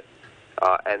vaccinated,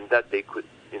 and that they could,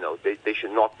 they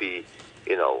should not be,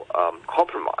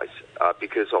 compromised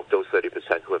because of those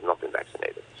 30% who have not been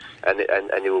vaccinated, and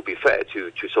it will be fair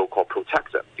to so-called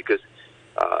protect them, because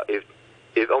if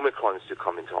Omicron is to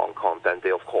come into Hong Kong, then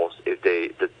they, of course, if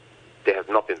they have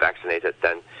not been vaccinated,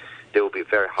 then they will be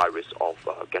very high risk of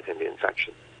getting the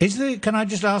infection. Can I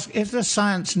just ask, is the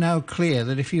science now clear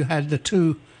that if you had the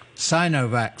two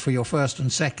Sinovac for your first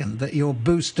and second, that your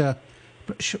booster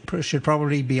should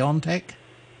probably be BioNTech?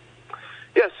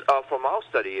 Yes, from our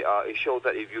study, it showed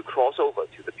that if you cross over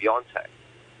to the BioNTech,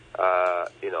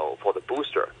 for the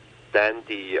booster, then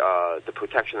the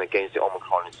protection against the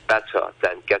Omicron is better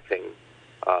than getting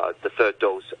the third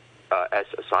dose as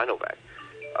a Sinovac.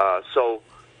 So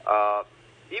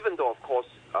even though, of course,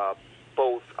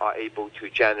 both are able to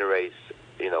generate,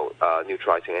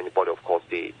 neutralizing antibody, of course,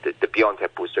 the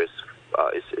BioNTech booster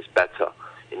is better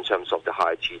in terms of the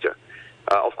higher titer.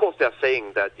 Of course, they are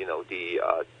saying that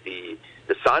the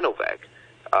Sinovac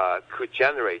could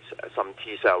generate some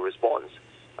T cell response,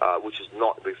 which is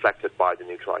not reflected by the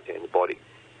neutralizing antibody.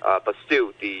 But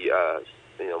still,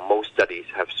 most studies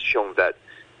have shown that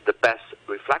the best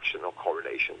reflection or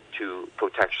correlation to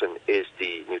protection is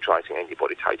the neutralizing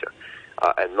antibody titer.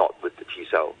 and not with the T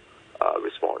cell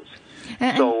response.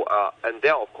 And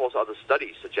there are, of course, other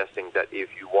studies suggesting that if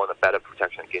you want a better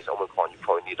protection against Omicron, you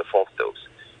probably need a fourth dose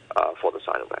for the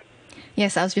Sinovac.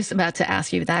 Yes, I was just about to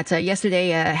ask you that. Yesterday,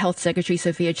 Health Secretary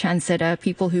Sophia Chan said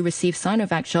people who receive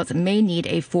Sinovac shots may need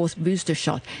a fourth booster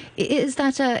shot. Is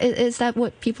that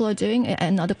what people are doing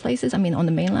in other places? I mean, on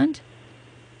the mainland?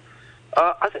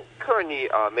 I think currently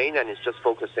mainland is just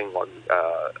focusing on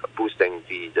boosting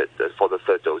for the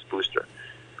third dose booster,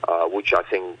 which I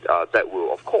think that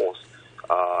will, of course,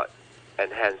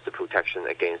 enhance the protection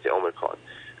against the Omicron.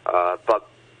 But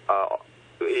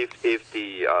if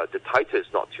the titer is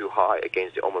not too high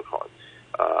against the Omicron,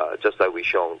 just like we've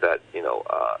shown that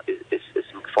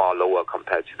it's far lower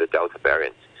compared to the Delta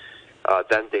variant,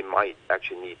 then they might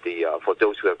actually need for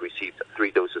those who have received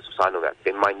 3 doses of Sinovac,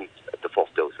 they might need the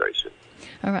fourth dose very soon.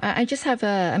 All right. I just have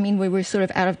we were sort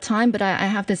of out of time, but I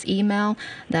have this email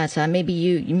that maybe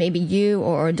you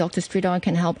or Dr. Sridhar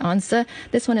can help answer.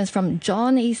 This one is from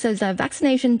John. He says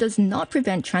vaccination does not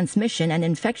prevent transmission and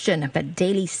infection, but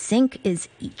daily zinc is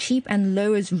cheap and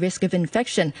lowers risk of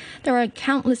infection. There are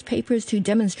countless papers to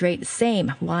demonstrate the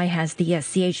same. Why has the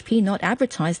CHP not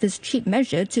advertised this cheap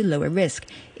measure to lower risk?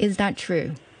 Is that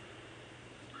true?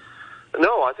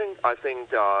 No, I think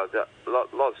that a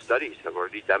lot of studies have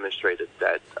already demonstrated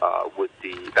that with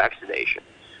the vaccination,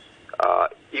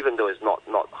 even though it's not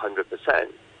 100%,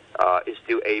 is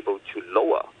still able to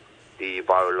lower the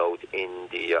viral load in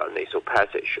the nasal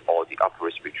passage or the upper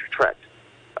respiratory tract.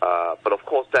 But of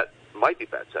course, that might be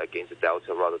better against the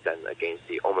Delta rather than against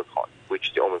the Omicron,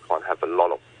 which the Omicron have a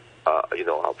lot of,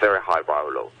 a very high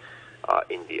viral load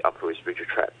in the upper respiratory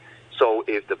tract. So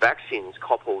if the vaccine is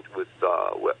coupled with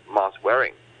mask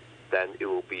wearing, then it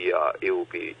will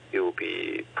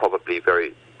be probably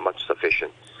very much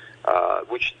sufficient.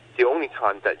 Which the only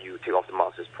time that you take off the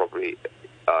mask is probably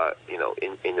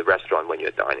in the restaurant when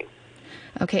you're dining.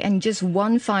 Okay, and just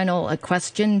one final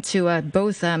question to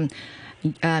both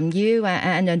you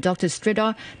and Dr.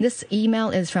 Sridhar. This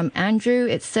email is from Andrew.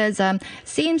 It says,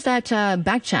 seems that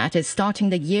Backchat is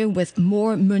starting the year with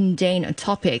more mundane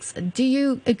topics. Do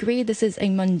you agree this is a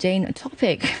mundane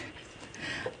topic,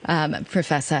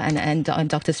 Professor and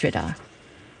Dr. Sridhar,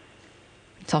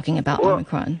 talking about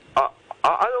Omicron?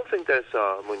 I don't think that's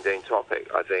a mundane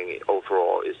topic. I think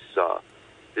overall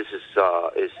this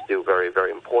is still very,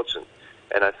 very important.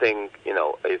 And I think,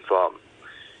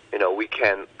 if we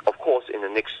can, of course, in the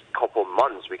next couple of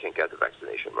months, we can get the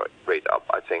vaccination rate up.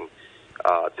 I think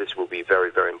this will be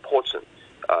very, very important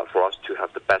for us to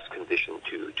have the best condition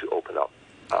to open up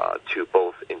to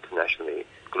both internationally,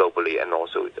 globally, and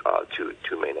also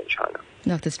to mainland China.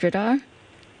 Dr. Sridhar?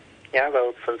 Yeah,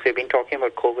 well, since we've been talking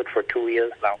about COVID for 2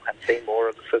 years now and saying more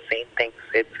of the same things,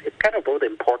 it's kind of both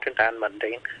important and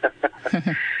mundane.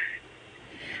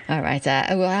 All right,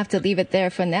 we'll have to leave it there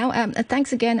for now.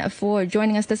 Thanks again for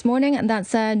joining us this morning. And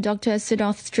that's Dr.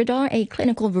 Siddharth Sridhar, a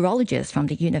clinical virologist from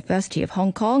the University of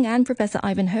Hong Kong, and Professor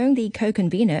Ivan Hung, the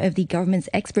co-convener of the government's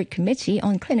expert committee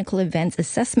on clinical events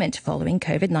assessment following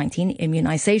COVID-19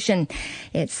 immunization.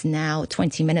 It's now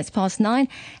 20 minutes past 9,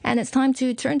 and it's time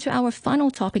to turn to our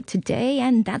final topic today,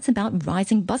 and that's about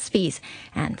rising bus fees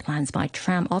and plans by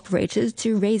tram operators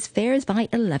to raise fares by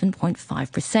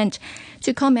 11.5%.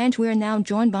 To comment, we are now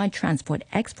joined by transport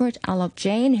expert Alvin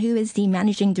Chan, who is the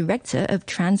managing director of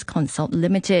Transconsult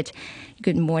Limited.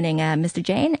 Good morning, Mr.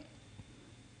 Chan.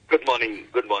 Good morning.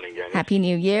 Good morning, Janice. Happy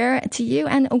New Year to you,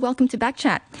 and welcome to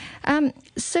Backchat.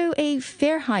 So a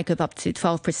fare hike of up to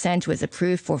 12% was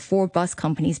approved for 4 bus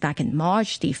companies back in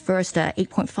March. The first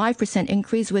 8.5%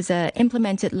 increase was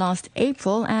implemented last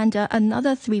April, and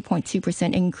another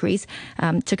 3.2% increase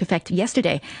took effect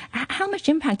yesterday. How much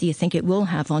impact do you think it will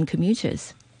have on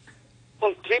commuters?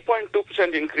 Well,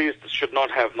 3.2% increase should not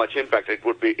have much impact. It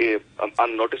would be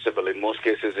unnoticeable. In most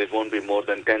cases, it won't be more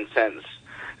than 10 cents.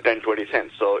 20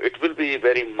 cents. So it will be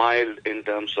very mild in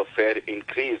terms of fare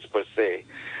increase per se.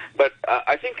 But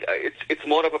I think it's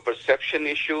more of a perception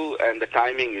issue and the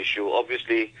timing issue.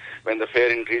 Obviously, when the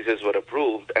fare increases were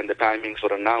approved and the timings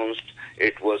were announced,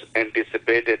 it was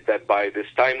anticipated that by this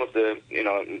time of the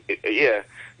year,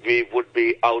 we would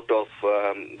be out of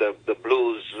the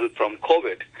blues from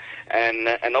COVID.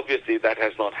 And obviously that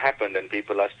has not happened, and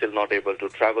people are still not able to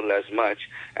travel as much,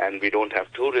 and we don't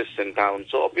have tourists in town.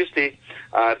 So obviously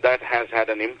that has had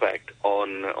an impact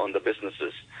on the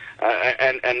businesses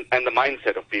and the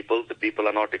mindset of people. The people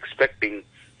are not expecting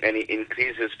any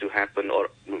increases to happen or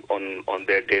on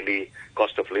their daily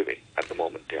cost of living at the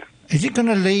moment. Yeah. Is it going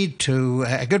to lead to?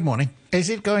 Good morning. Is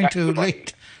it going to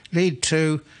lead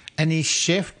to any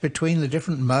shift between the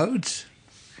different modes?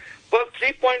 Well,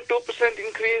 3.2%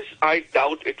 increase, I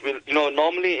doubt it will.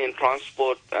 Normally in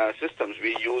transport systems,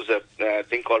 we use a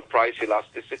thing called price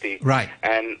elasticity. Right.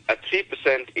 And a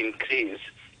 3% increase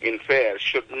in fares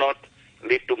should not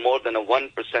lead to more than a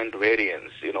 1%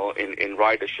 variance, in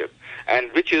ridership,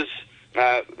 and which is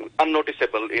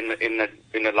unnoticeable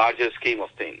in a larger scheme of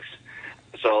things.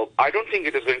 So I don't think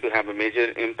it is going to have a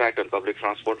major impact on public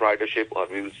transport ridership, or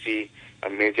we will see a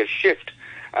major shift.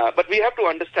 But we have to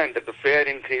understand that the fare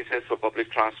increases for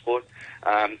public transport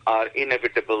are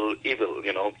inevitable evil,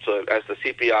 So as the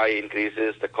CPI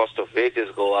increases, the cost of wages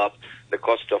go up, the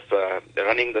cost of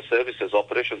running the services,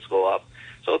 operations go up.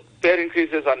 So fare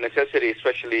increases are necessary,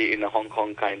 especially in a Hong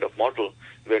Kong kind of model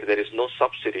where there is no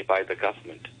subsidy by the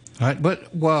government. Right,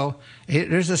 but,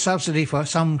 there's a subsidy for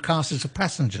some classes of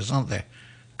passengers, aren't there?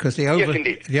 Because the over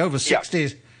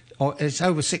 60s, or it's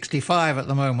over 65 at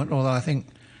the moment, although I think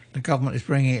the government is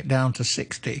bringing it down to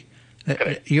 60.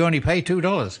 Correct. You only pay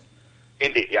 $2.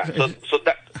 Indeed, yeah.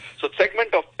 So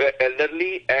segment of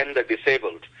elderly and the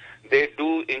disabled, they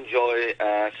do enjoy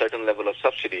a certain level of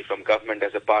subsidy from government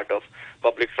as a part of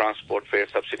public transport fare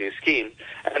subsidy scheme.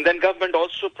 And then government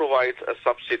also provides a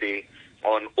subsidy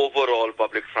on overall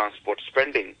public transport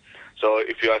spending. So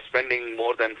if you are spending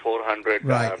more than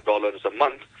 $400 a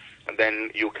month,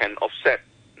 then you can offset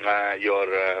your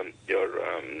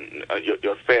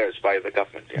fares by the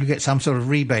government. Yeah. You get some sort of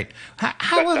rebate.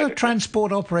 How are the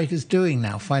transport operators doing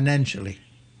now financially?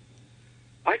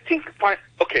 I think,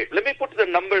 let me put the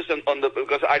numbers on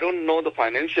because I don't know the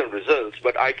financial results,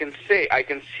 but I can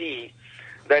see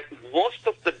that most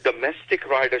of the domestic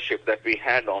ridership that we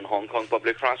had on Hong Kong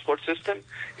public transport system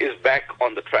is back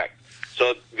on the track.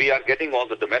 So we are getting all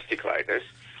the domestic riders.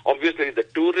 Obviously, the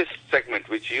tourist segment,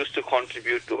 which used to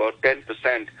contribute to about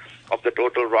 10% of the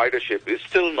total ridership, is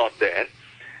still not there,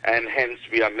 and hence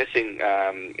we are missing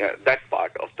that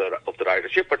part of the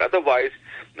ridership. But otherwise,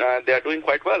 they are doing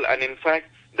quite well. And in fact,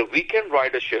 the weekend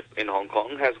ridership in Hong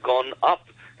Kong has gone up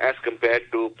as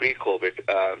compared to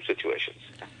pre-COVID situations.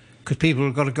 Because people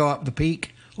have got to go up the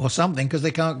peak or something because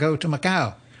they can't go to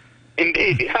Macau.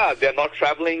 Indeed, yeah. They're not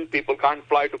traveling. People can't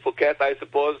fly to Phuket, I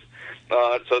suppose.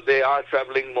 So they are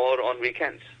traveling more on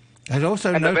weekends. The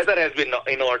weather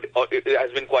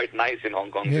has been quite nice in Hong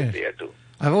Kong this year too.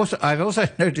 I've also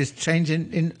noticed change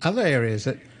in other areas.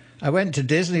 That I went to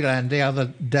Disneyland the other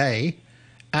day.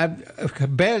 I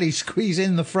could barely squeeze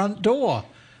in the front door.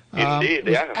 Indeed,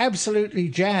 it was absolutely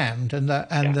jammed, and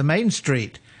the main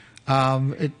street.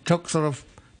 It took sort of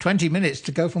 20 minutes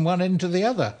to go from one end to the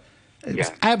other. It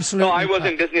was absolutely. No, I was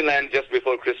in Disneyland just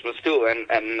before Christmas too,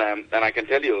 and I can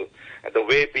tell you the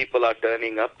way people are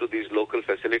turning up to these local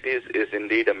facilities is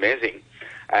indeed amazing,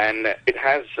 and it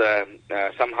has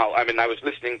somehow. I mean, I was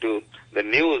listening to the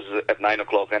news at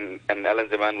 9:00, and Alan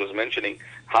Zeman was mentioning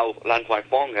how Lan Kwai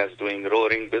Fong is doing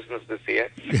roaring business this year.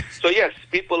 Yes. So yes,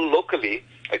 people locally.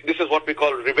 This is what we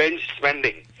call revenge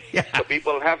spending. Yeah. So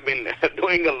people have been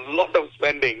doing a lot of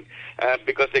spending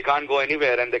because they can't go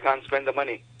anywhere and they can't spend the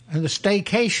money. And the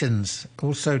staycations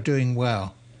also doing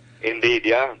well. Indeed,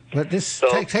 yeah. But this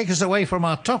take us away from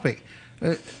our topic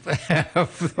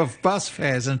of bus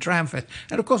fares and tram fares.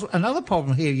 And of course, another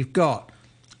problem here you've got.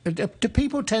 Do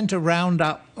people tend to round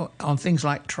up on things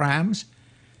like trams?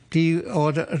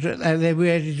 Are they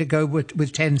ready to go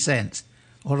with 10 cents?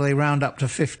 Or do they round up to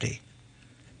 50?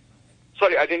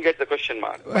 Sorry, I didn't get the question,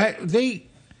 Mark.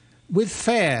 With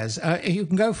fares, you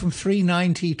can go from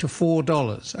 $3.90 to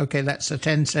 $4. Okay, that's a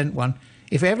 10-cent one.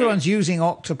 If everyone's using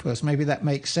Octopus, maybe that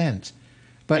makes sense.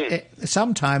 But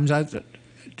sometimes,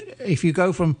 if you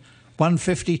go from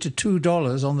 $1.50 to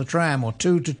 $2 on the tram, or $2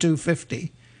 to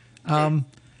 $2.50,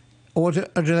 or do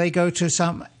they go to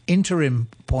some interim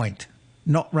point,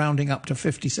 not rounding up to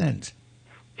 50 cents?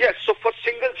 Yes, so for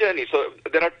single journey, so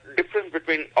there are difference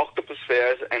between Octopus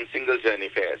fares and single journey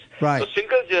fares. Right. So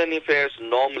single journey fares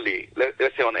normally,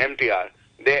 let's say on MTR,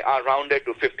 they are rounded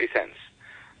to 50 cents.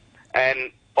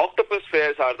 And Octopus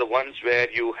fares are the ones where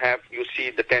you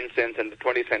see the 10 cents and the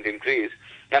 20 cent increase.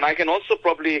 And I can also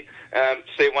probably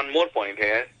say one more point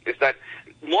here, is that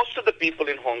most of the people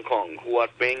in Hong Kong who are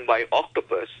paying by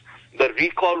Octopus, the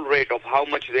recall rate of how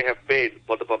much they have paid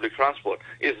for the public transport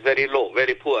is very low,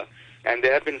 very poor. And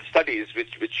there have been studies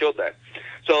which show that.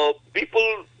 So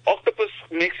Octopus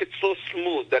makes it so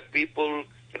smooth that people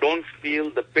don't feel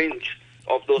the pinch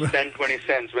of those 10, 20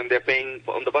 cents when they're paying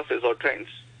on the buses or trains.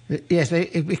 Yes,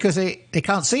 because they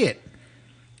can't see it.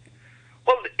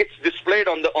 Well, it's displayed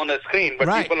on a screen,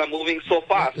 but people are moving so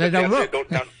fast that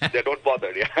they don't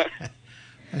bother. Yeah,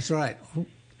 that's right.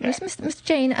 Mr.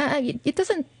 Jain, it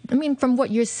doesn't, from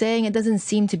what you're saying, it doesn't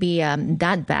seem to be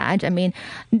that bad.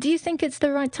 Do you think it's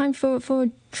the right time for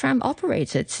tram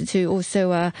operators to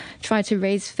also try to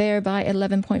raise fare by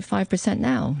 11.5%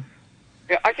 now?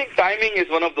 Yeah, I think timing is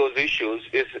one of those issues.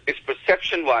 Is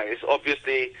perception-wise,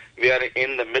 obviously, we are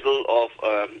in the middle of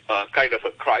kind of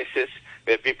a crisis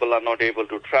where people are not able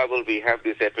to travel. We have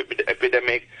this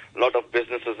epidemic. A lot of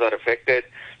businesses are affected.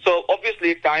 So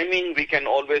obviously, timing we can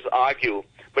always argue.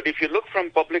 But if you look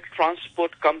from public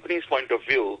transport companies' point of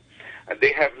view,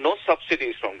 they have no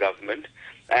subsidies from government,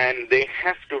 and they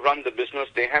have to run the business.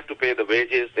 They have to pay the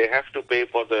wages. They have to pay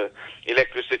for the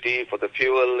electricity, for the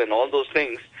fuel, and all those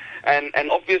things. And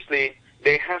obviously,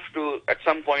 they have to, at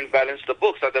some point, balance the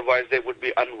books. Otherwise, they would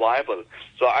be unviable.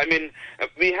 So,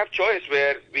 we have choice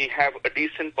where we have a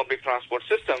decent public transport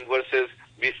system versus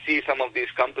we see some of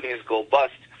these companies go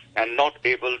bust and not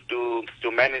able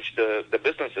to manage the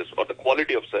businesses or the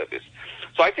quality of service.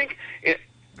 So I think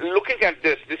looking at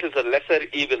this is a lesser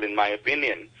evil in my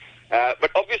opinion.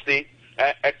 But obviously,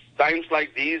 at times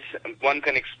like these, one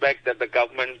can expect that the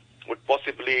government would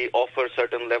possibly offer a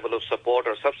certain level of support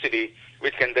or subsidy,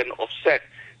 which can then offset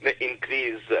the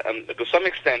increase to some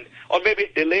extent, or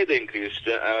maybe delay the increase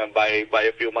by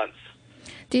a few months.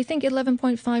 Do you think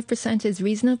 11.5% is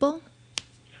reasonable?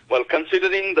 Well,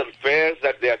 considering the fares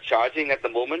that they are charging at the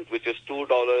moment, which is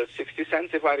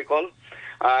 $2.60, if I recall,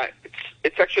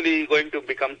 it's actually going to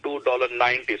become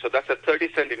 $2.90. So that's a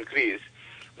 30-cent increase,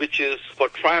 which is for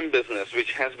tram business,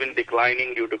 which has been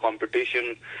declining due to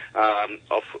competition,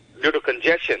 due to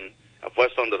congestion,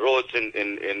 first on the roads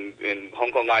in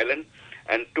Hong Kong Island,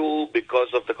 and two, because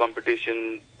of the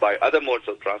competition by other modes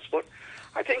of transport.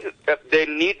 I think that they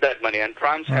need that money, and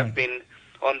trams have been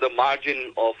on the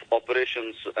margin of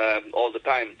operations all the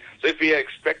time. So if we are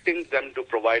expecting them to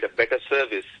provide a better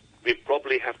service, we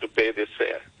probably have to pay this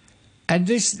fare. And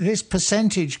this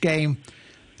percentage game,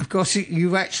 of course,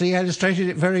 you've actually illustrated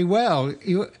it very well.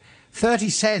 30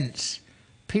 cents,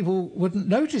 people wouldn't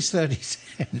notice 30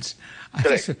 cents.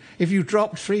 If you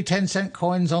dropped 3 10-cent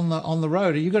coins on the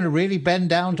road, are you going to really bend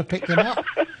down to pick them up?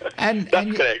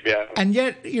 That's correct, yeah. And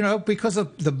yet, because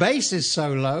of the base is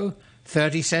so low,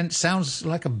 30 cents sounds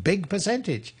like a big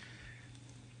percentage.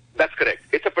 That's correct.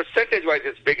 It's a percentage-wise,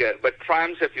 it's bigger. But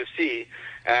trams, if you see,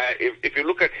 if you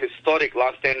look at historic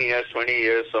last 10 years, 20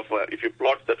 years of, if you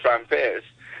plot the tram fares,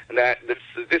 that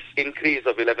this increase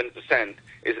of 11%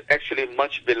 is actually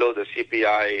much below the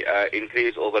CPI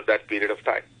increase over that period of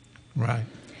time. Right.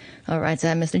 All right,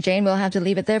 Mr. Jain, we'll have to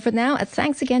leave it there for now.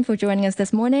 Thanks again for joining us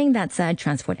this morning. That's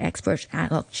transport expert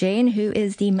Alvin Chan, who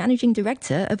is the managing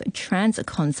director of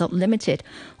Transconsult Limited.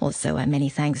 Also, many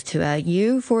thanks to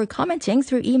you for commenting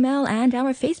through email and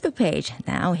our Facebook page.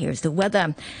 Now, here's the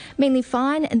weather. Mainly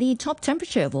fine. The top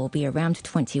temperature will be around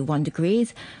 21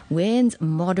 degrees. Winds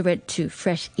moderate to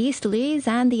fresh easterlies,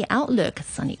 and the outlook,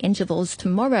 sunny intervals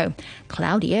tomorrow.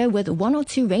 Cloudier with 1 or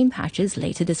 2 rain patches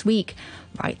later this week.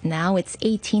 Right now, it's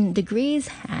 18 degrees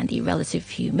and the relative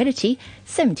humidity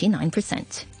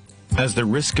 79%. As the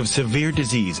risk of severe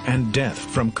disease and death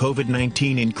from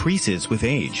COVID-19 increases with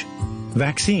age,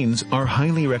 vaccines are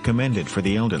highly recommended for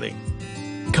the elderly.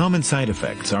 Common side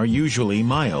effects are usually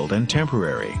mild and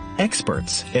temporary.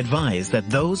 Experts advise that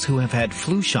those who have had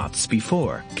flu shots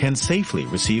before can safely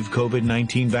receive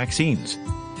COVID-19 vaccines.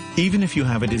 Even if you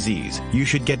have a disease, you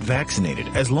should get vaccinated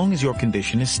as long as your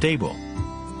condition is stable.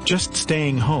 Just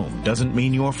staying home doesn't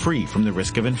mean you're free from the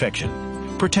risk of infection.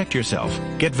 Protect yourself.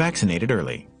 Get vaccinated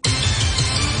early.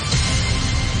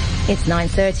 It's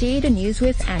 9:30, the news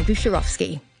with Andrew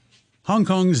Shirovsky. Hong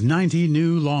Kong's 90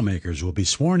 new lawmakers will be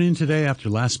sworn in today after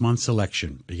last month's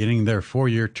election, beginning their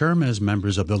 4-year term as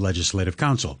members of the Legislative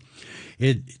Council.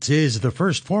 It is the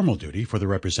first formal duty for the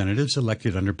representatives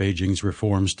elected under Beijing's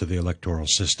reforms to the electoral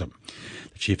system.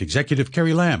 The Chief Executive,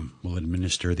 Carrie Lam, will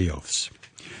administer the oaths.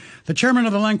 The chairman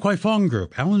of the Lan Kwai Fong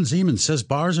Group, Alan Zeman, says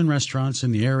bars and restaurants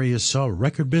in the area saw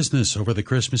record business over the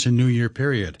Christmas and New Year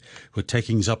period, with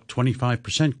takings up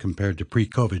 25% compared to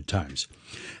pre-COVID times.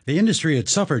 The industry had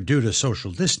suffered due to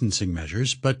social distancing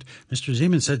measures, but Mr.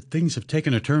 Zeman said things have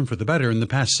taken a turn for the better in the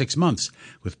past 6 months,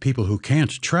 with people who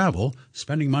can't travel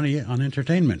spending money on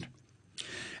entertainment.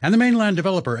 And the mainland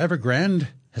developer Evergrande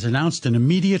has announced an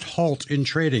immediate halt in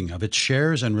trading of its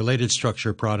shares and related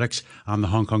structure products on the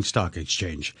Hong Kong Stock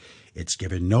Exchange. It's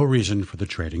given no reason for the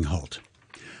trading halt.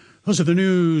 Those are the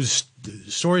news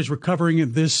stories we're covering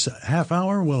at this half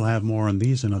hour. We'll have more on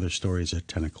these and other stories at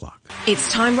 10 o'clock. It's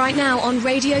time right now on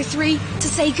Radio 3 to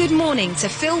say good morning to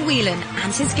Phil Whelan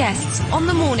and his guests on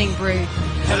The Morning Brew.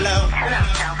 Hello. Hello,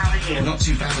 Phil. How are you? Yeah, not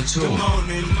too bad at all.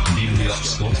 Newly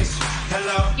spotted.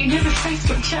 Hello. You never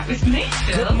Facebook chat with me,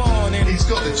 Phil. Good morning. It's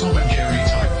got the Tom and Jerry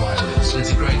type violence.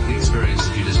 It's a great experience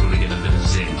if you just want to get a bit of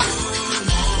zing.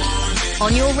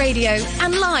 On your radio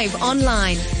and live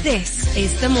online, this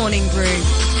is The Morning Brew.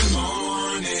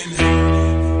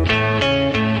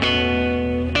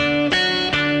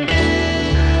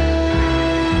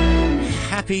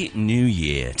 Happy New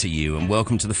Year to you and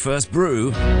welcome to the first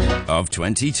brew of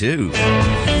 22.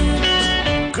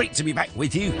 Great to be back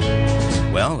with you.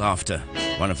 Well, after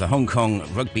one of the Hong Kong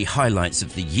rugby highlights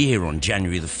of the year on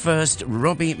January the 1st,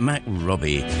 Robbie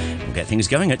McRobbie will get things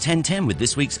going at 10:10 with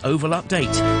this week's Oval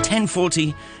Update.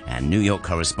 10:40, and New York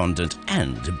correspondent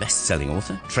and best-selling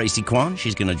author Tracy Kwan.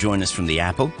 She's going to join us from the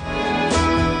Apple.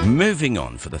 Moving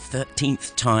on, for the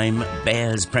 13th time,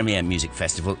 Bears Premier Music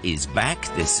Festival is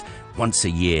back. This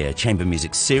once-a-year chamber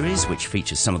music series, which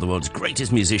features some of the world's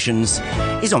greatest musicians,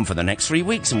 is on for the next 3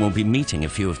 weeks, and we'll be meeting a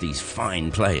few of these fine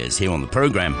players here on the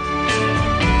programme.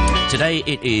 Today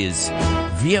it is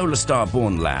viola star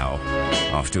Born Lau.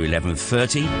 After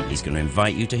 11:30, he's going to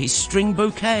invite you to his string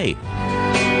bouquet.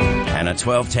 And at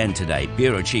 12:10 today,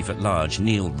 Bureau Chief at Large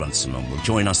Neil Runciman will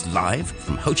join us live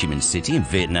from Ho Chi Minh City in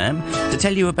Vietnam to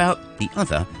tell you about the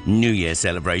other New Year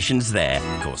celebrations there.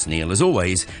 Of course, Neil, as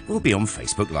always, will be on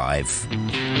Facebook Live.